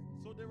heaven.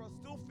 So there are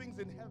still things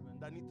in heaven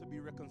that need to be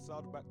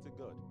reconciled back to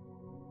God.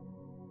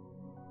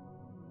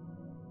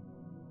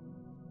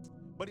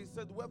 But he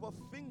said, whether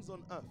things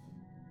on earth.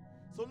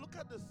 So look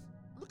at this.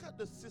 Look at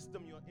the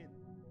system you're in.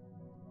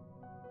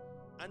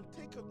 And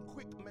take a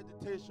quick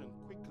meditation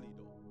quickly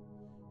though.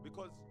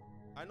 Because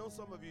I know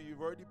some of you, you've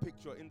already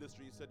picked your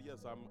industry. You said,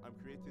 yes, I'm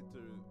created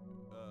to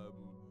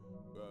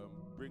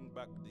bring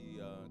back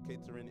the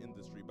catering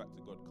industry back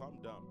to God. Calm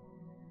down.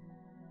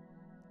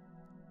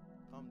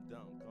 Calm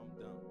down, calm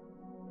down.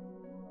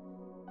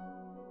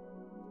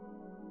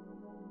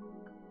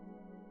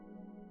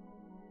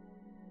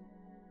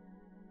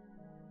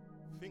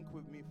 Think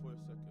with me for a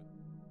second.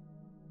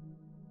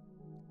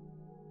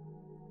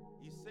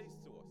 He says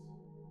to us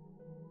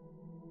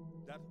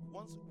that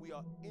once we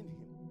are in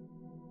him,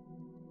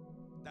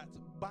 that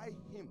by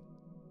him,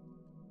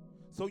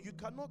 so you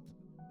cannot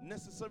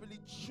necessarily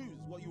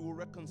choose what you will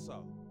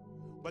reconcile,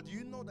 but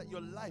you know that your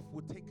life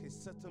will take a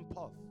certain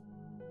path.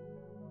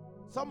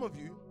 Some of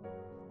you,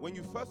 when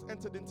you first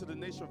entered into the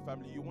nation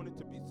family, you wanted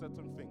to be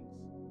certain things,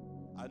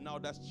 and now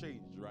that's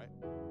changed, right?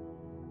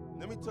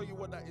 Let me tell you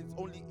what that is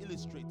only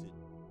illustrated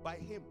by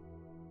him.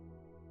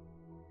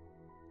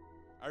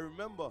 I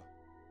remember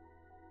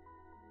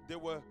there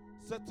were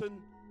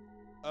certain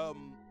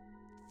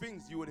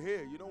things you would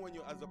hear. You know, when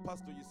you, as a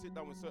pastor, you sit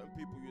down with certain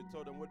people, you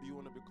tell them, what do you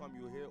want to become?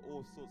 You hear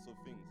all sorts of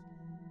things.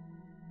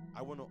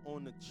 I want to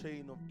own a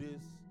chain of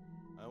this.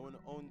 I want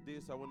to own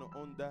this. I want to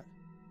own that.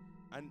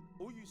 And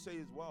all you say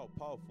is, wow,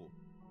 powerful.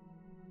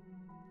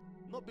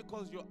 Not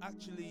because you're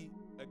actually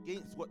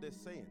against what they're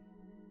saying.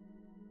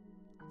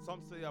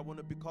 Some say, I want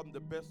to become the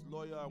best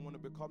lawyer. I want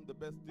to become the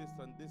best this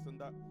and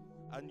that.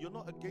 And you're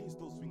not against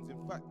those things.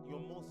 In fact, you're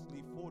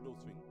mostly for those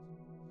things.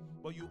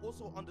 But you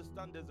also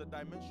understand there's a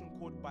dimension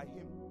called by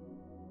him.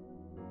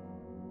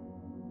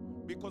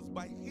 Because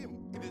by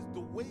him, it is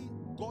the way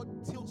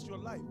God tilts your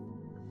life.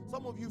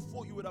 Some of you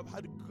thought you would have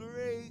had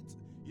great,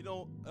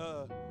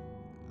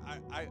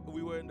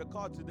 we were in the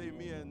car today,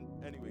 me and,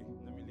 anyway,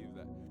 let me leave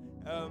that.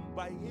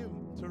 By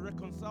him, to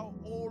reconcile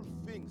all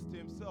things to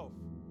himself.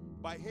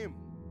 By him,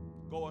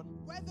 go on.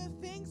 Whether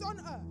things on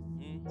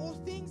earth or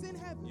things in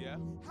heaven, yeah,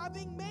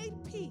 having made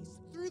peace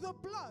through the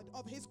blood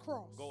of his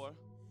cross. Go on.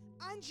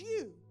 And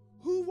you,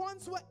 who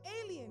once were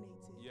alienated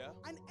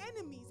and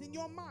enemies in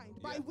your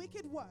mind by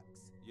wicked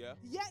works,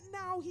 yet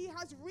now he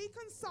has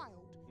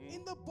reconciled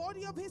in the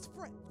body of his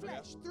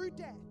flesh through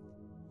death,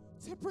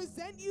 to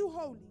present you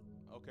holy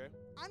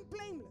and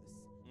blameless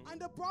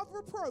and above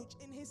reproach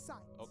in his sight.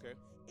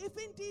 If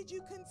indeed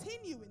you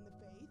continue in the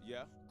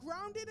faith,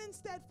 grounded and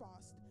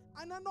steadfast,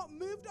 and are not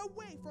moved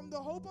away from the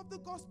hope of the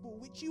gospel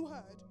which you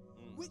heard,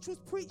 which was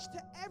preached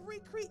to every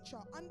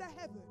creature under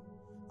heaven,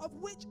 of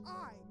which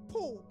I,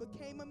 Paul,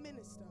 became a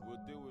minister. We'll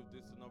deal with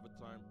this another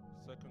time.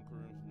 2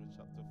 Corinthians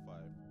chapter 5,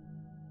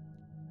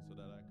 so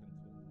that I can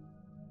talk.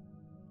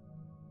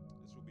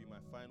 This will be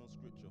my final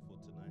scripture for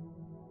tonight.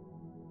 Verse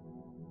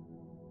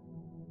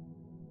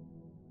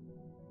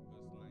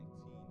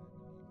 19, I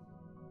believe.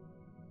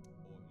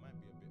 Or it might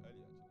be a bit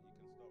earlier,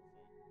 actually. You can start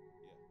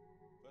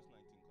from, verse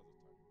 19 because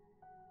of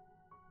time.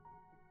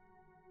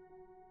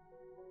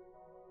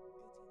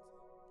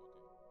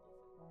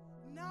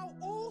 18. Now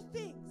all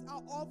things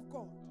are of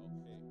God.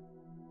 Okay.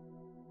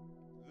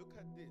 Look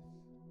at this.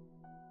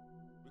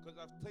 Because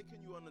I've taken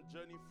you on a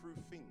journey through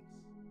things.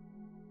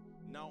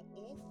 Now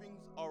all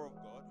things are of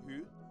God.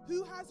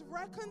 Who has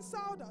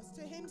reconciled us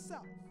to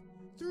himself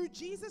through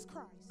Jesus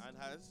Christ. And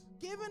has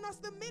given us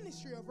the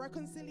ministry of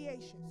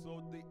reconciliation.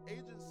 So the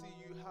agency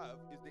you have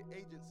is the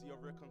agency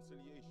of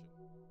reconciliation.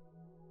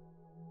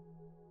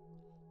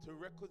 To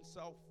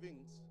reconcile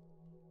things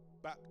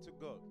back to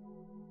God.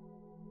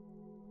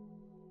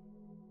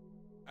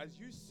 As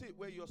you sit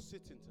where you're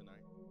sitting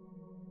tonight,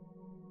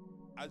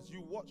 as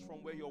you watch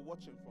from where you're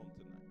watching from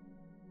tonight,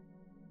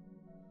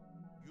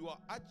 you are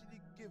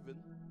actually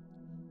given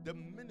the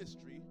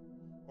ministry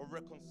of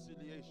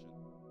reconciliation.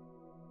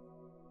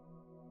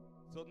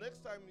 So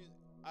next time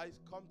I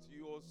come to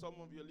you, or some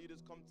of your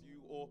leaders come to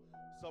you, or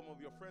some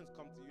of your friends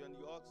come to you, and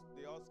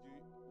they ask you,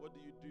 what do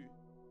you do?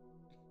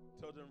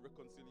 Tell them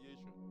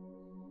reconciliation.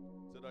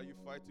 Said, are you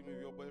fighting with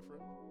your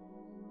boyfriend?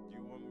 Do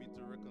you want me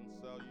to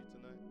reconcile you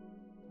tonight?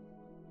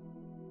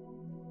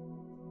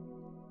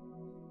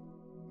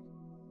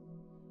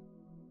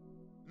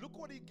 Look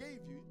what he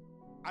gave you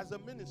as a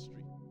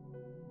ministry.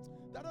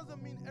 That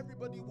doesn't mean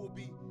everybody will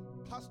be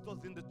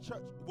pastors in the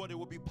church. Well, they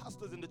will be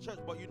pastors in the church,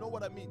 but you know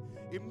what I mean.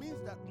 It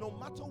means that no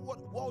matter what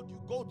world you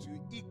go to,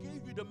 he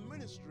gave you the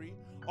ministry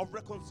of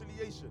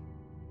reconciliation.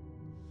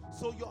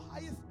 So your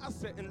highest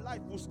asset in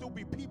life will still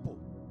be people.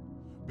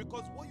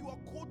 Because what you are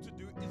called to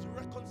do is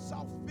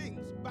reconcile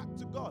things back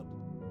to God.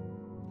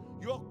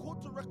 You are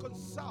called to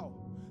reconcile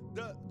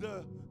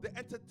the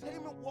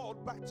entertainment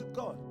world back to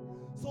God.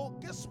 So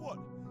guess what?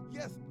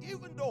 Yes,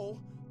 even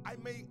though I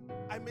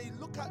may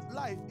look at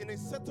life in a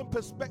certain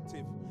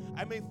perspective,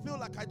 I may feel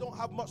like I don't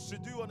have much to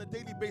do on a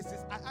daily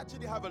basis. I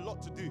actually have a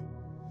lot to do.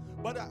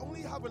 But I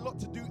only have a lot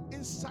to do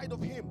inside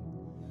of him.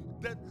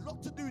 The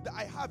lot to do that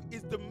I have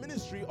is the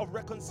ministry of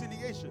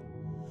reconciliation,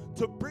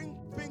 to bring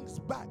things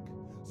back.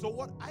 So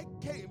what I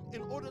came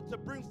in order to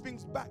bring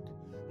things back,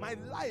 my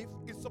life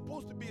is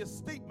supposed to be a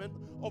statement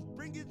of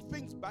bringing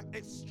things back,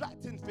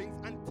 extracting things,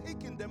 and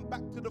taking them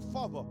back to the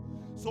Father.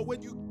 So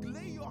when you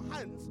lay your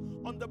hands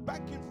on the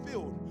banking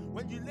field,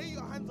 when you lay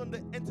your hands on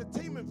the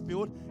entertainment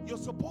field, you're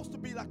supposed to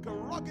be like a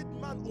rugged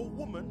man or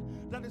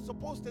woman that is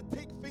supposed to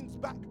take things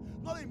back.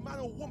 Not a man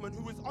or woman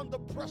who is under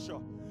pressure.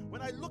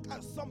 When I look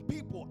at some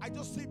people, I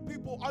just see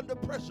people under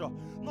pressure,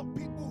 not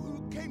people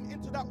who came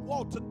into that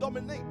world to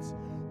dominate.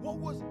 What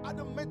was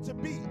Adam meant to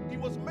be? He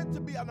was meant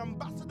to be an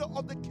ambassador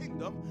of the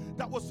kingdom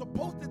that was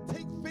supposed to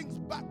take things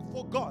back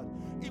for God.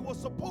 He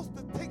was supposed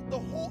to take the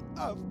whole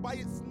earth by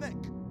its neck.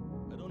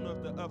 I don't know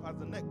if the earth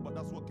has a neck, but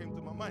that's what came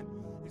to my mind.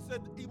 He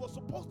said he was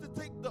supposed to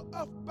take the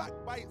earth back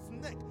by its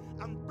neck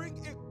and bring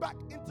it back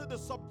into the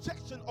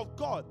subjection of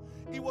God.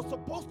 He was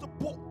supposed to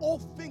put all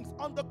things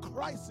under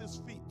Christ's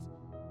feet.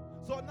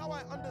 So now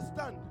I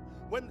understand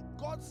when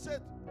God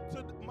said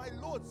to my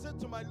Lord,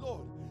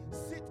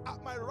 sit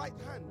at my right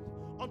hand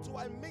until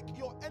I make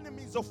your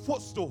enemies a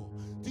footstool.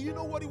 Do you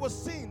know what he was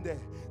saying there?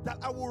 That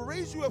I will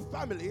raise you a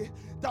family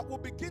that will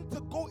begin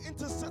to go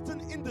into certain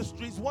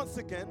industries once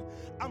again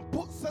and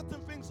put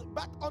certain things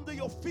back under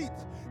your feet.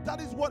 That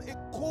is what it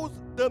calls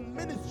the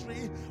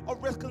ministry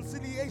of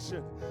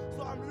reconciliation.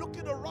 So I'm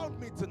looking around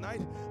me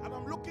tonight and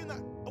I'm looking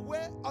at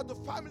where are the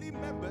family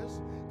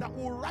members that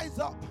will rise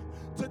up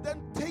to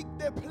then take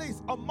their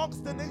place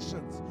amongst the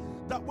nations.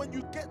 That when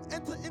you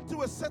enter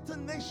into a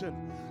certain nation,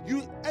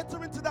 you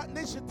enter into that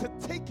nation to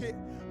take it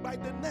by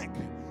the neck.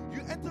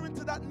 You enter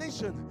into that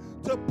nation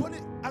to put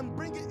it and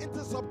bring it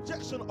into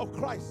subjection of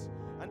Christ.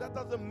 And that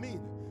doesn't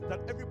mean that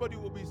everybody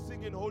will be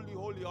singing, holy,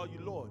 holy are you,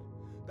 Lord.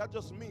 That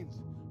just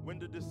means when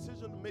the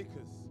decision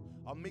makers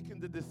are making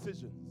the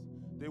decisions,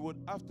 they would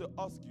have to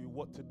ask you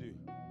what to do.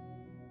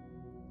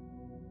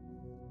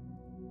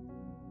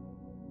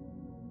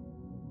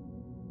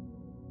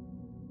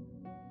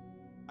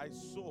 I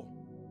saw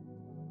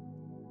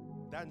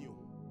Daniel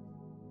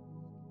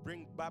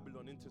bring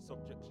Babylon into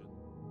subjection.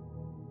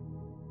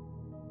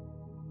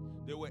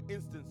 There were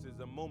instances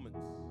and moments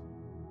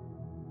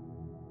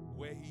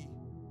where he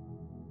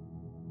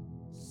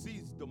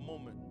seized the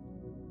moment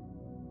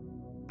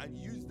and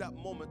used that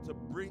moment to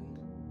bring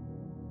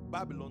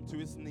Babylon to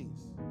its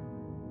knees.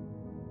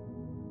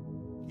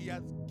 He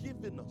has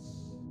given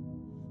us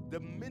the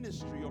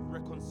ministry of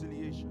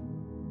reconciliation.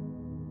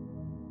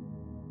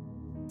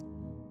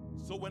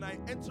 So when I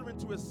enter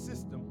into a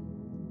system,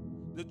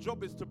 the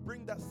job is to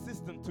bring that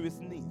system to its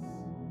knees.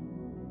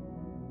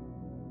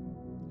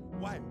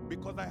 Why?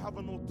 Because I have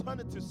an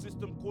alternative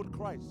system called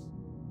Christ.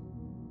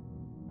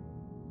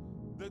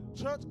 The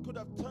church could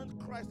have turned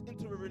Christ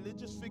into a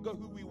religious figure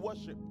who we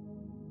worship.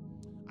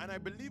 And I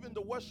believe in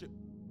the worship.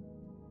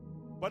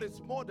 But it's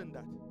more than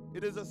that.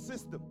 It is a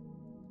system.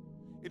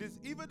 It is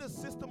either the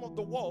system of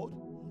the world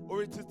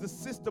or it is the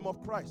system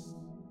of Christ.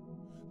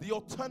 The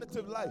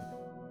alternative life.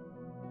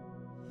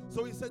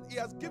 So he said he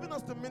has given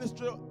us the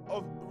ministry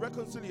of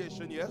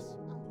reconciliation, yes?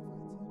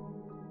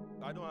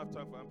 I don't have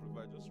time for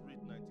Amplified. Just read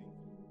 19.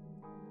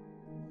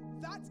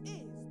 That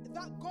is,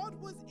 that God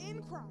was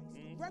in Christ,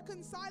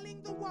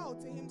 reconciling the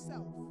world to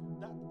himself.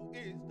 That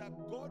is, that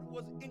God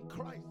was in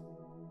Christ.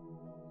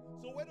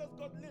 So where does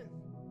God live?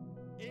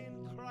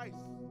 In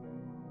Christ.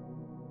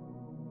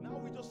 Now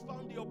we just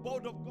found the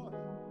abode of God.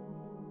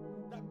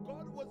 That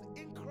God was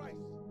in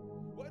Christ.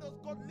 Where does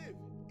God live?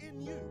 In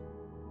you.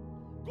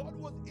 God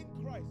was in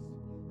Christ,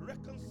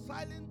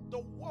 reconciling the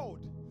world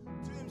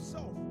to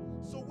himself.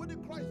 So what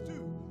did Christ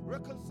do?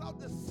 Reconcile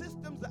the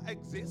systems that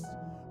exist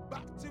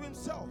back to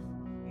himself,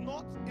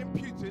 not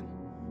imputing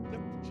the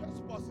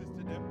trespasses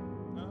to them.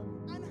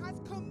 And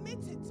has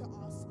committed to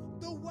us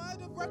the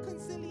word of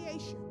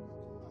reconciliation.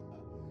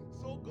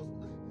 So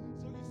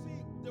you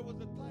see, there was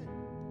a time,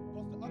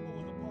 Pastor Abba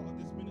was a part of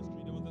this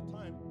ministry, there was a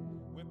time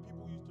where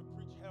people used to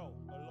preach hell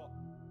a lot.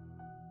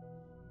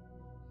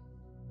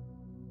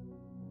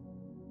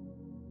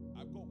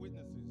 I've got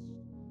witnesses.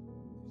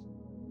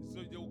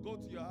 So they'll go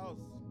to your house,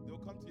 they'll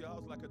come to your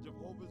house like a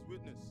Jehovah's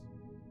Witness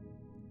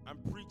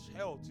and preach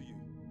hell to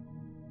you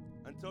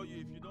and tell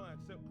you if you don't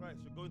accept Christ,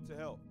 you're going to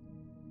hell.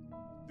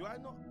 Do I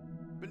not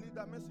believe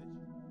that message?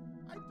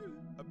 I do,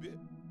 a bit,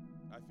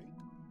 I think.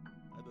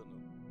 I don't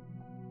know.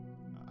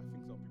 I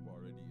think some people are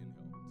already in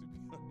hell, to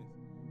be honest.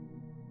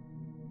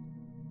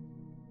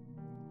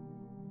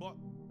 But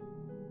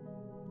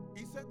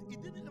he said he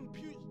didn't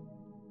impute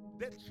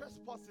their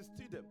trespasses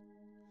to them.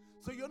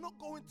 So you're not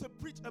going to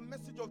preach a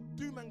message of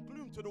doom and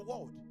gloom to the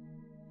world.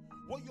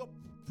 What you're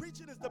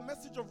preaching is the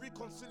message of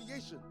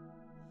reconciliation.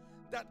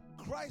 That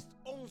Christ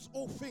owns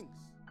all things.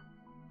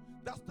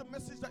 That's the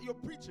message that you're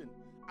preaching.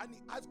 And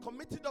he has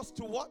committed us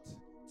to what?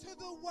 To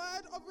the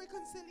word of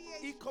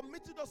reconciliation. He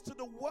committed us to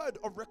the word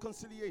of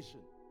reconciliation.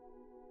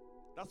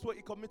 That's what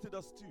he committed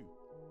us to.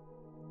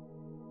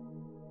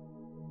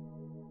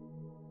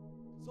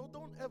 So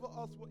don't ever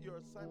ask what your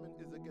assignment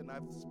is again.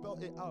 I've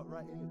spelled it out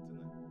right here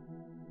tonight.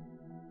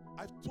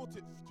 I've taught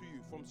it to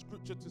you from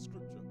scripture to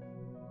scripture.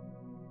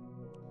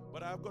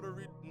 But I've got to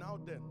read now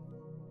then.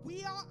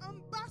 We are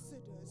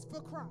ambassadors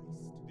for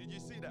Christ. Did you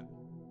see that?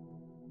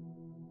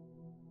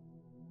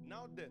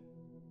 Now then,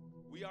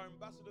 we are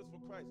ambassadors for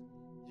Christ.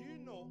 You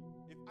know,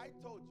 if I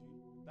told you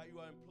that you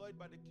are employed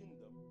by the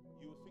kingdom,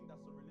 you would think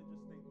that's a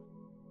religious statement.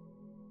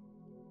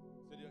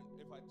 So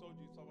if I told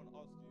you, someone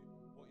asked you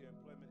what your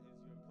employment is,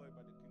 you're employed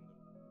by the kingdom.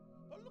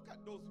 But look at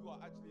those who are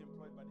actually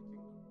employed by the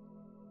kingdom.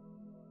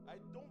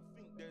 I don't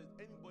think there's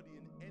anybody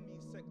in any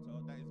sector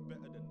that is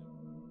better than them.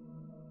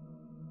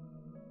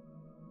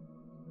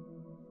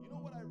 You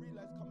know what I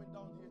realized coming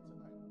down here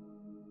tonight?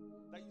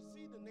 That you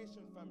see the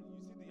nation family, you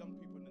see the young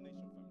people in the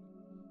nation family.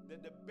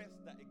 They're the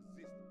best that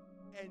exist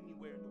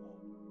anywhere in the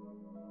world.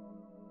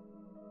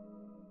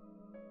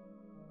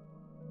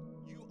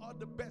 You are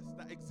the best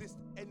that exist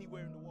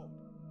anywhere in the world.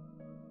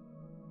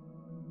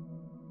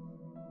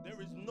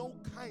 There is no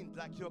kind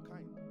like your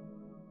kind.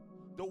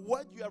 The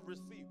word you have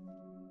received,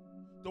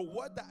 the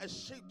word that has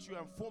shaped you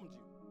and formed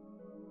you.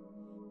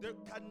 There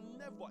can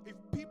never, if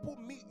people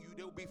meet you,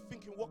 they'll be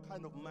thinking, what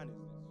kind of man is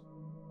this?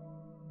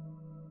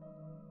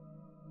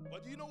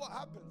 But do you know what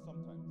happens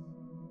sometimes?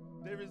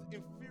 There is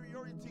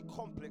inferiority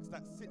complex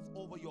that sits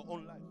over your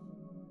own life.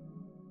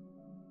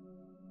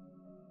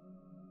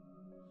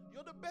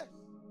 You're the best.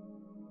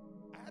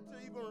 I had to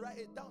even write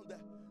it down.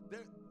 That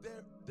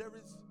there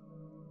is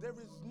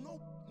no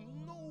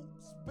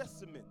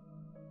specimen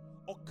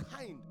or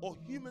kind or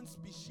human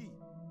species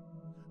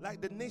like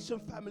the nation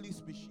family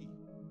species.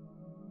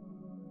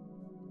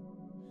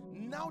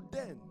 Now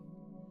then,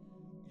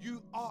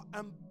 you are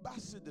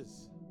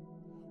ambassadors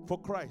for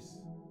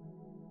Christ.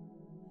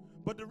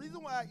 But the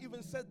reason why I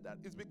even said that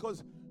is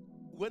because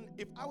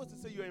if I was to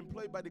say you're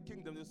employed by the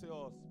kingdom, they'll say,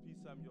 oh,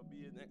 P-Sam, you're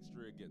being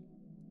extra again.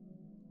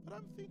 But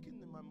I'm thinking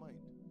in my mind,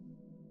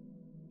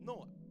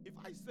 no, if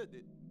I said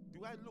it,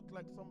 do I look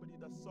like somebody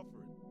that's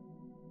suffering?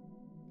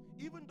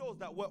 Even those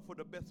that work for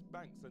the best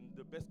banks and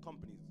the best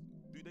companies,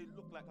 do they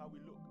look like how we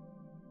look?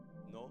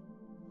 No.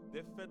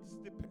 They're fed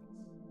stipends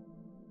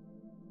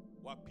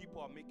while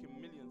people are making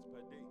millions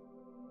per day.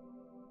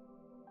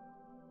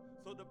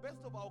 So the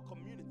best of our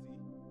community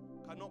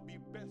cannot be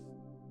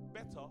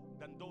better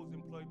than those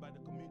employed by the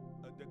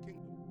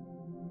kingdom.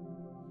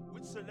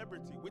 Which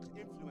celebrity, which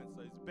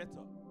influencer is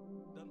better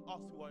than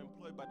us who are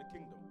employed by the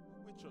kingdom?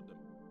 Which of them?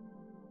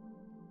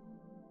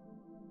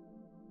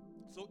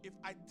 So if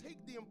I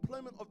take the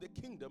employment of the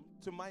kingdom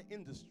to my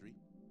industry,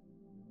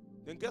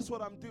 then guess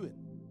what I'm doing?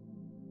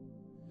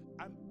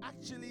 I'm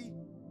actually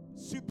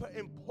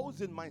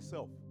superimposing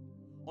myself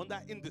on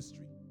that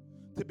industry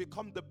to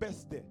become the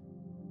best there.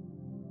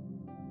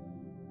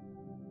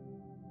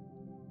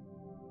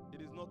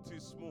 not too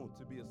small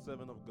to be a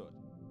servant of God.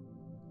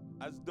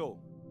 As though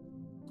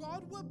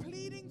God were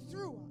pleading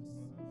through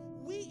us.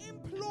 We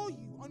implore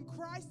you on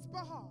Christ's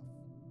behalf,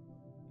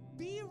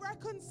 be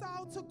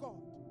reconciled to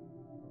God.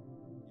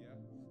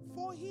 Yeah.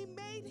 For he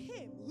made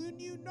him who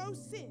knew no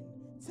sin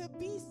to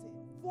be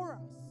sin for us.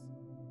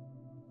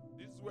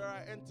 This is where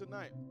I end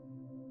tonight.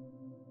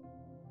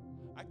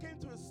 I came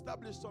to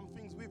establish some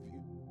things with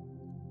you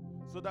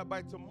so that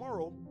by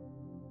tomorrow,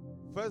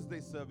 Thursday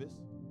service,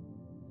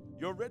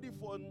 you're ready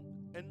for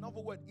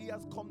another word. He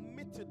has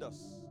committed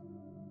us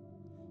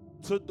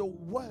to the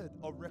word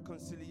of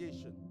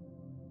reconciliation.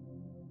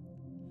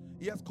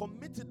 He has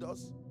committed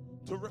us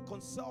to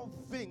reconcile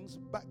things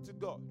back to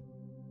God.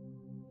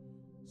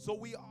 So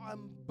we are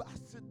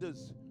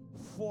ambassadors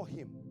for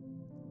him.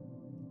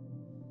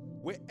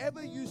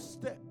 Wherever you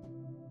step,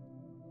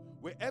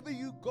 wherever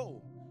you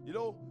go, you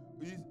know,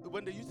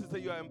 when they used to say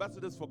you are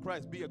ambassadors for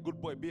Christ, be a good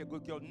boy, be a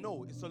good girl.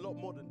 No, it's a lot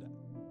more than that.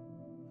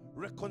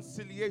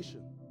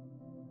 Reconciliation.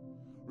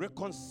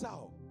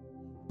 Reconcile.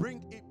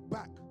 Bring it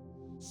back.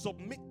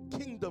 Submit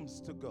kingdoms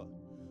to God.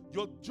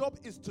 Your job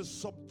is to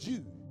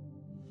subdue,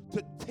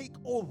 to take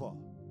over,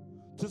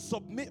 to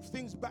submit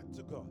things back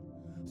to God.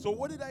 So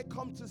what did I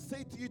come to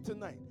say to you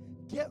tonight?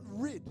 Get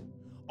rid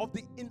of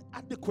the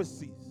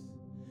inadequacies.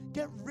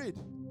 Get rid.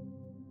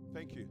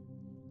 Thank you.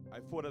 I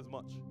thought as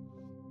much.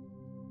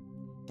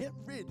 Get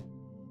rid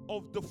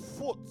of the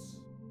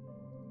thoughts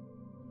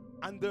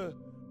and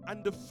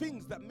the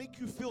things that make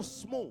you feel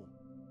small.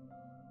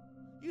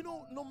 You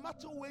know, no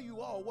matter where you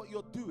are or what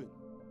you're doing,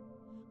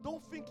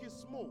 don't think you're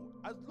small.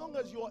 As long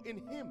as you're in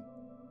him,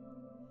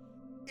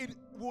 it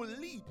will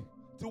lead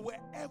to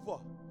wherever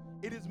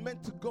it is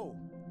meant to go.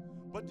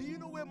 But do you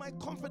know where my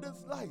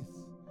confidence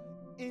lies?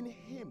 In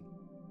him.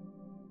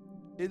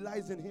 It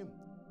lies in him.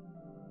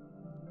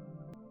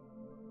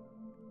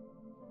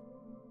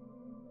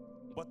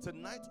 But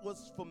tonight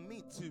was for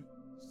me to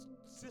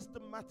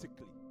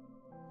systematically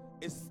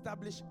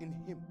establish in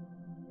him.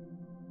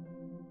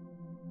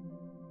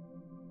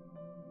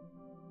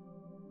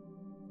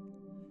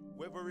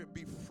 Whether it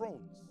be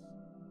thrones,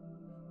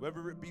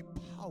 whether it be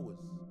powers,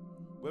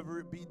 whether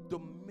it be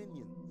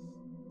dominions,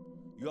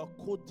 you are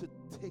called to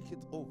take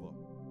it over.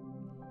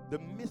 The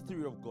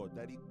mystery of God,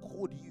 that he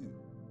called you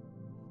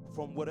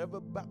from whatever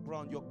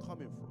background you're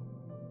coming from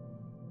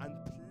and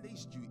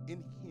placed you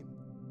in him,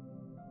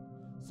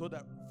 so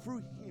that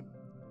through him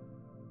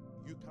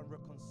you can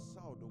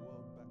reconcile the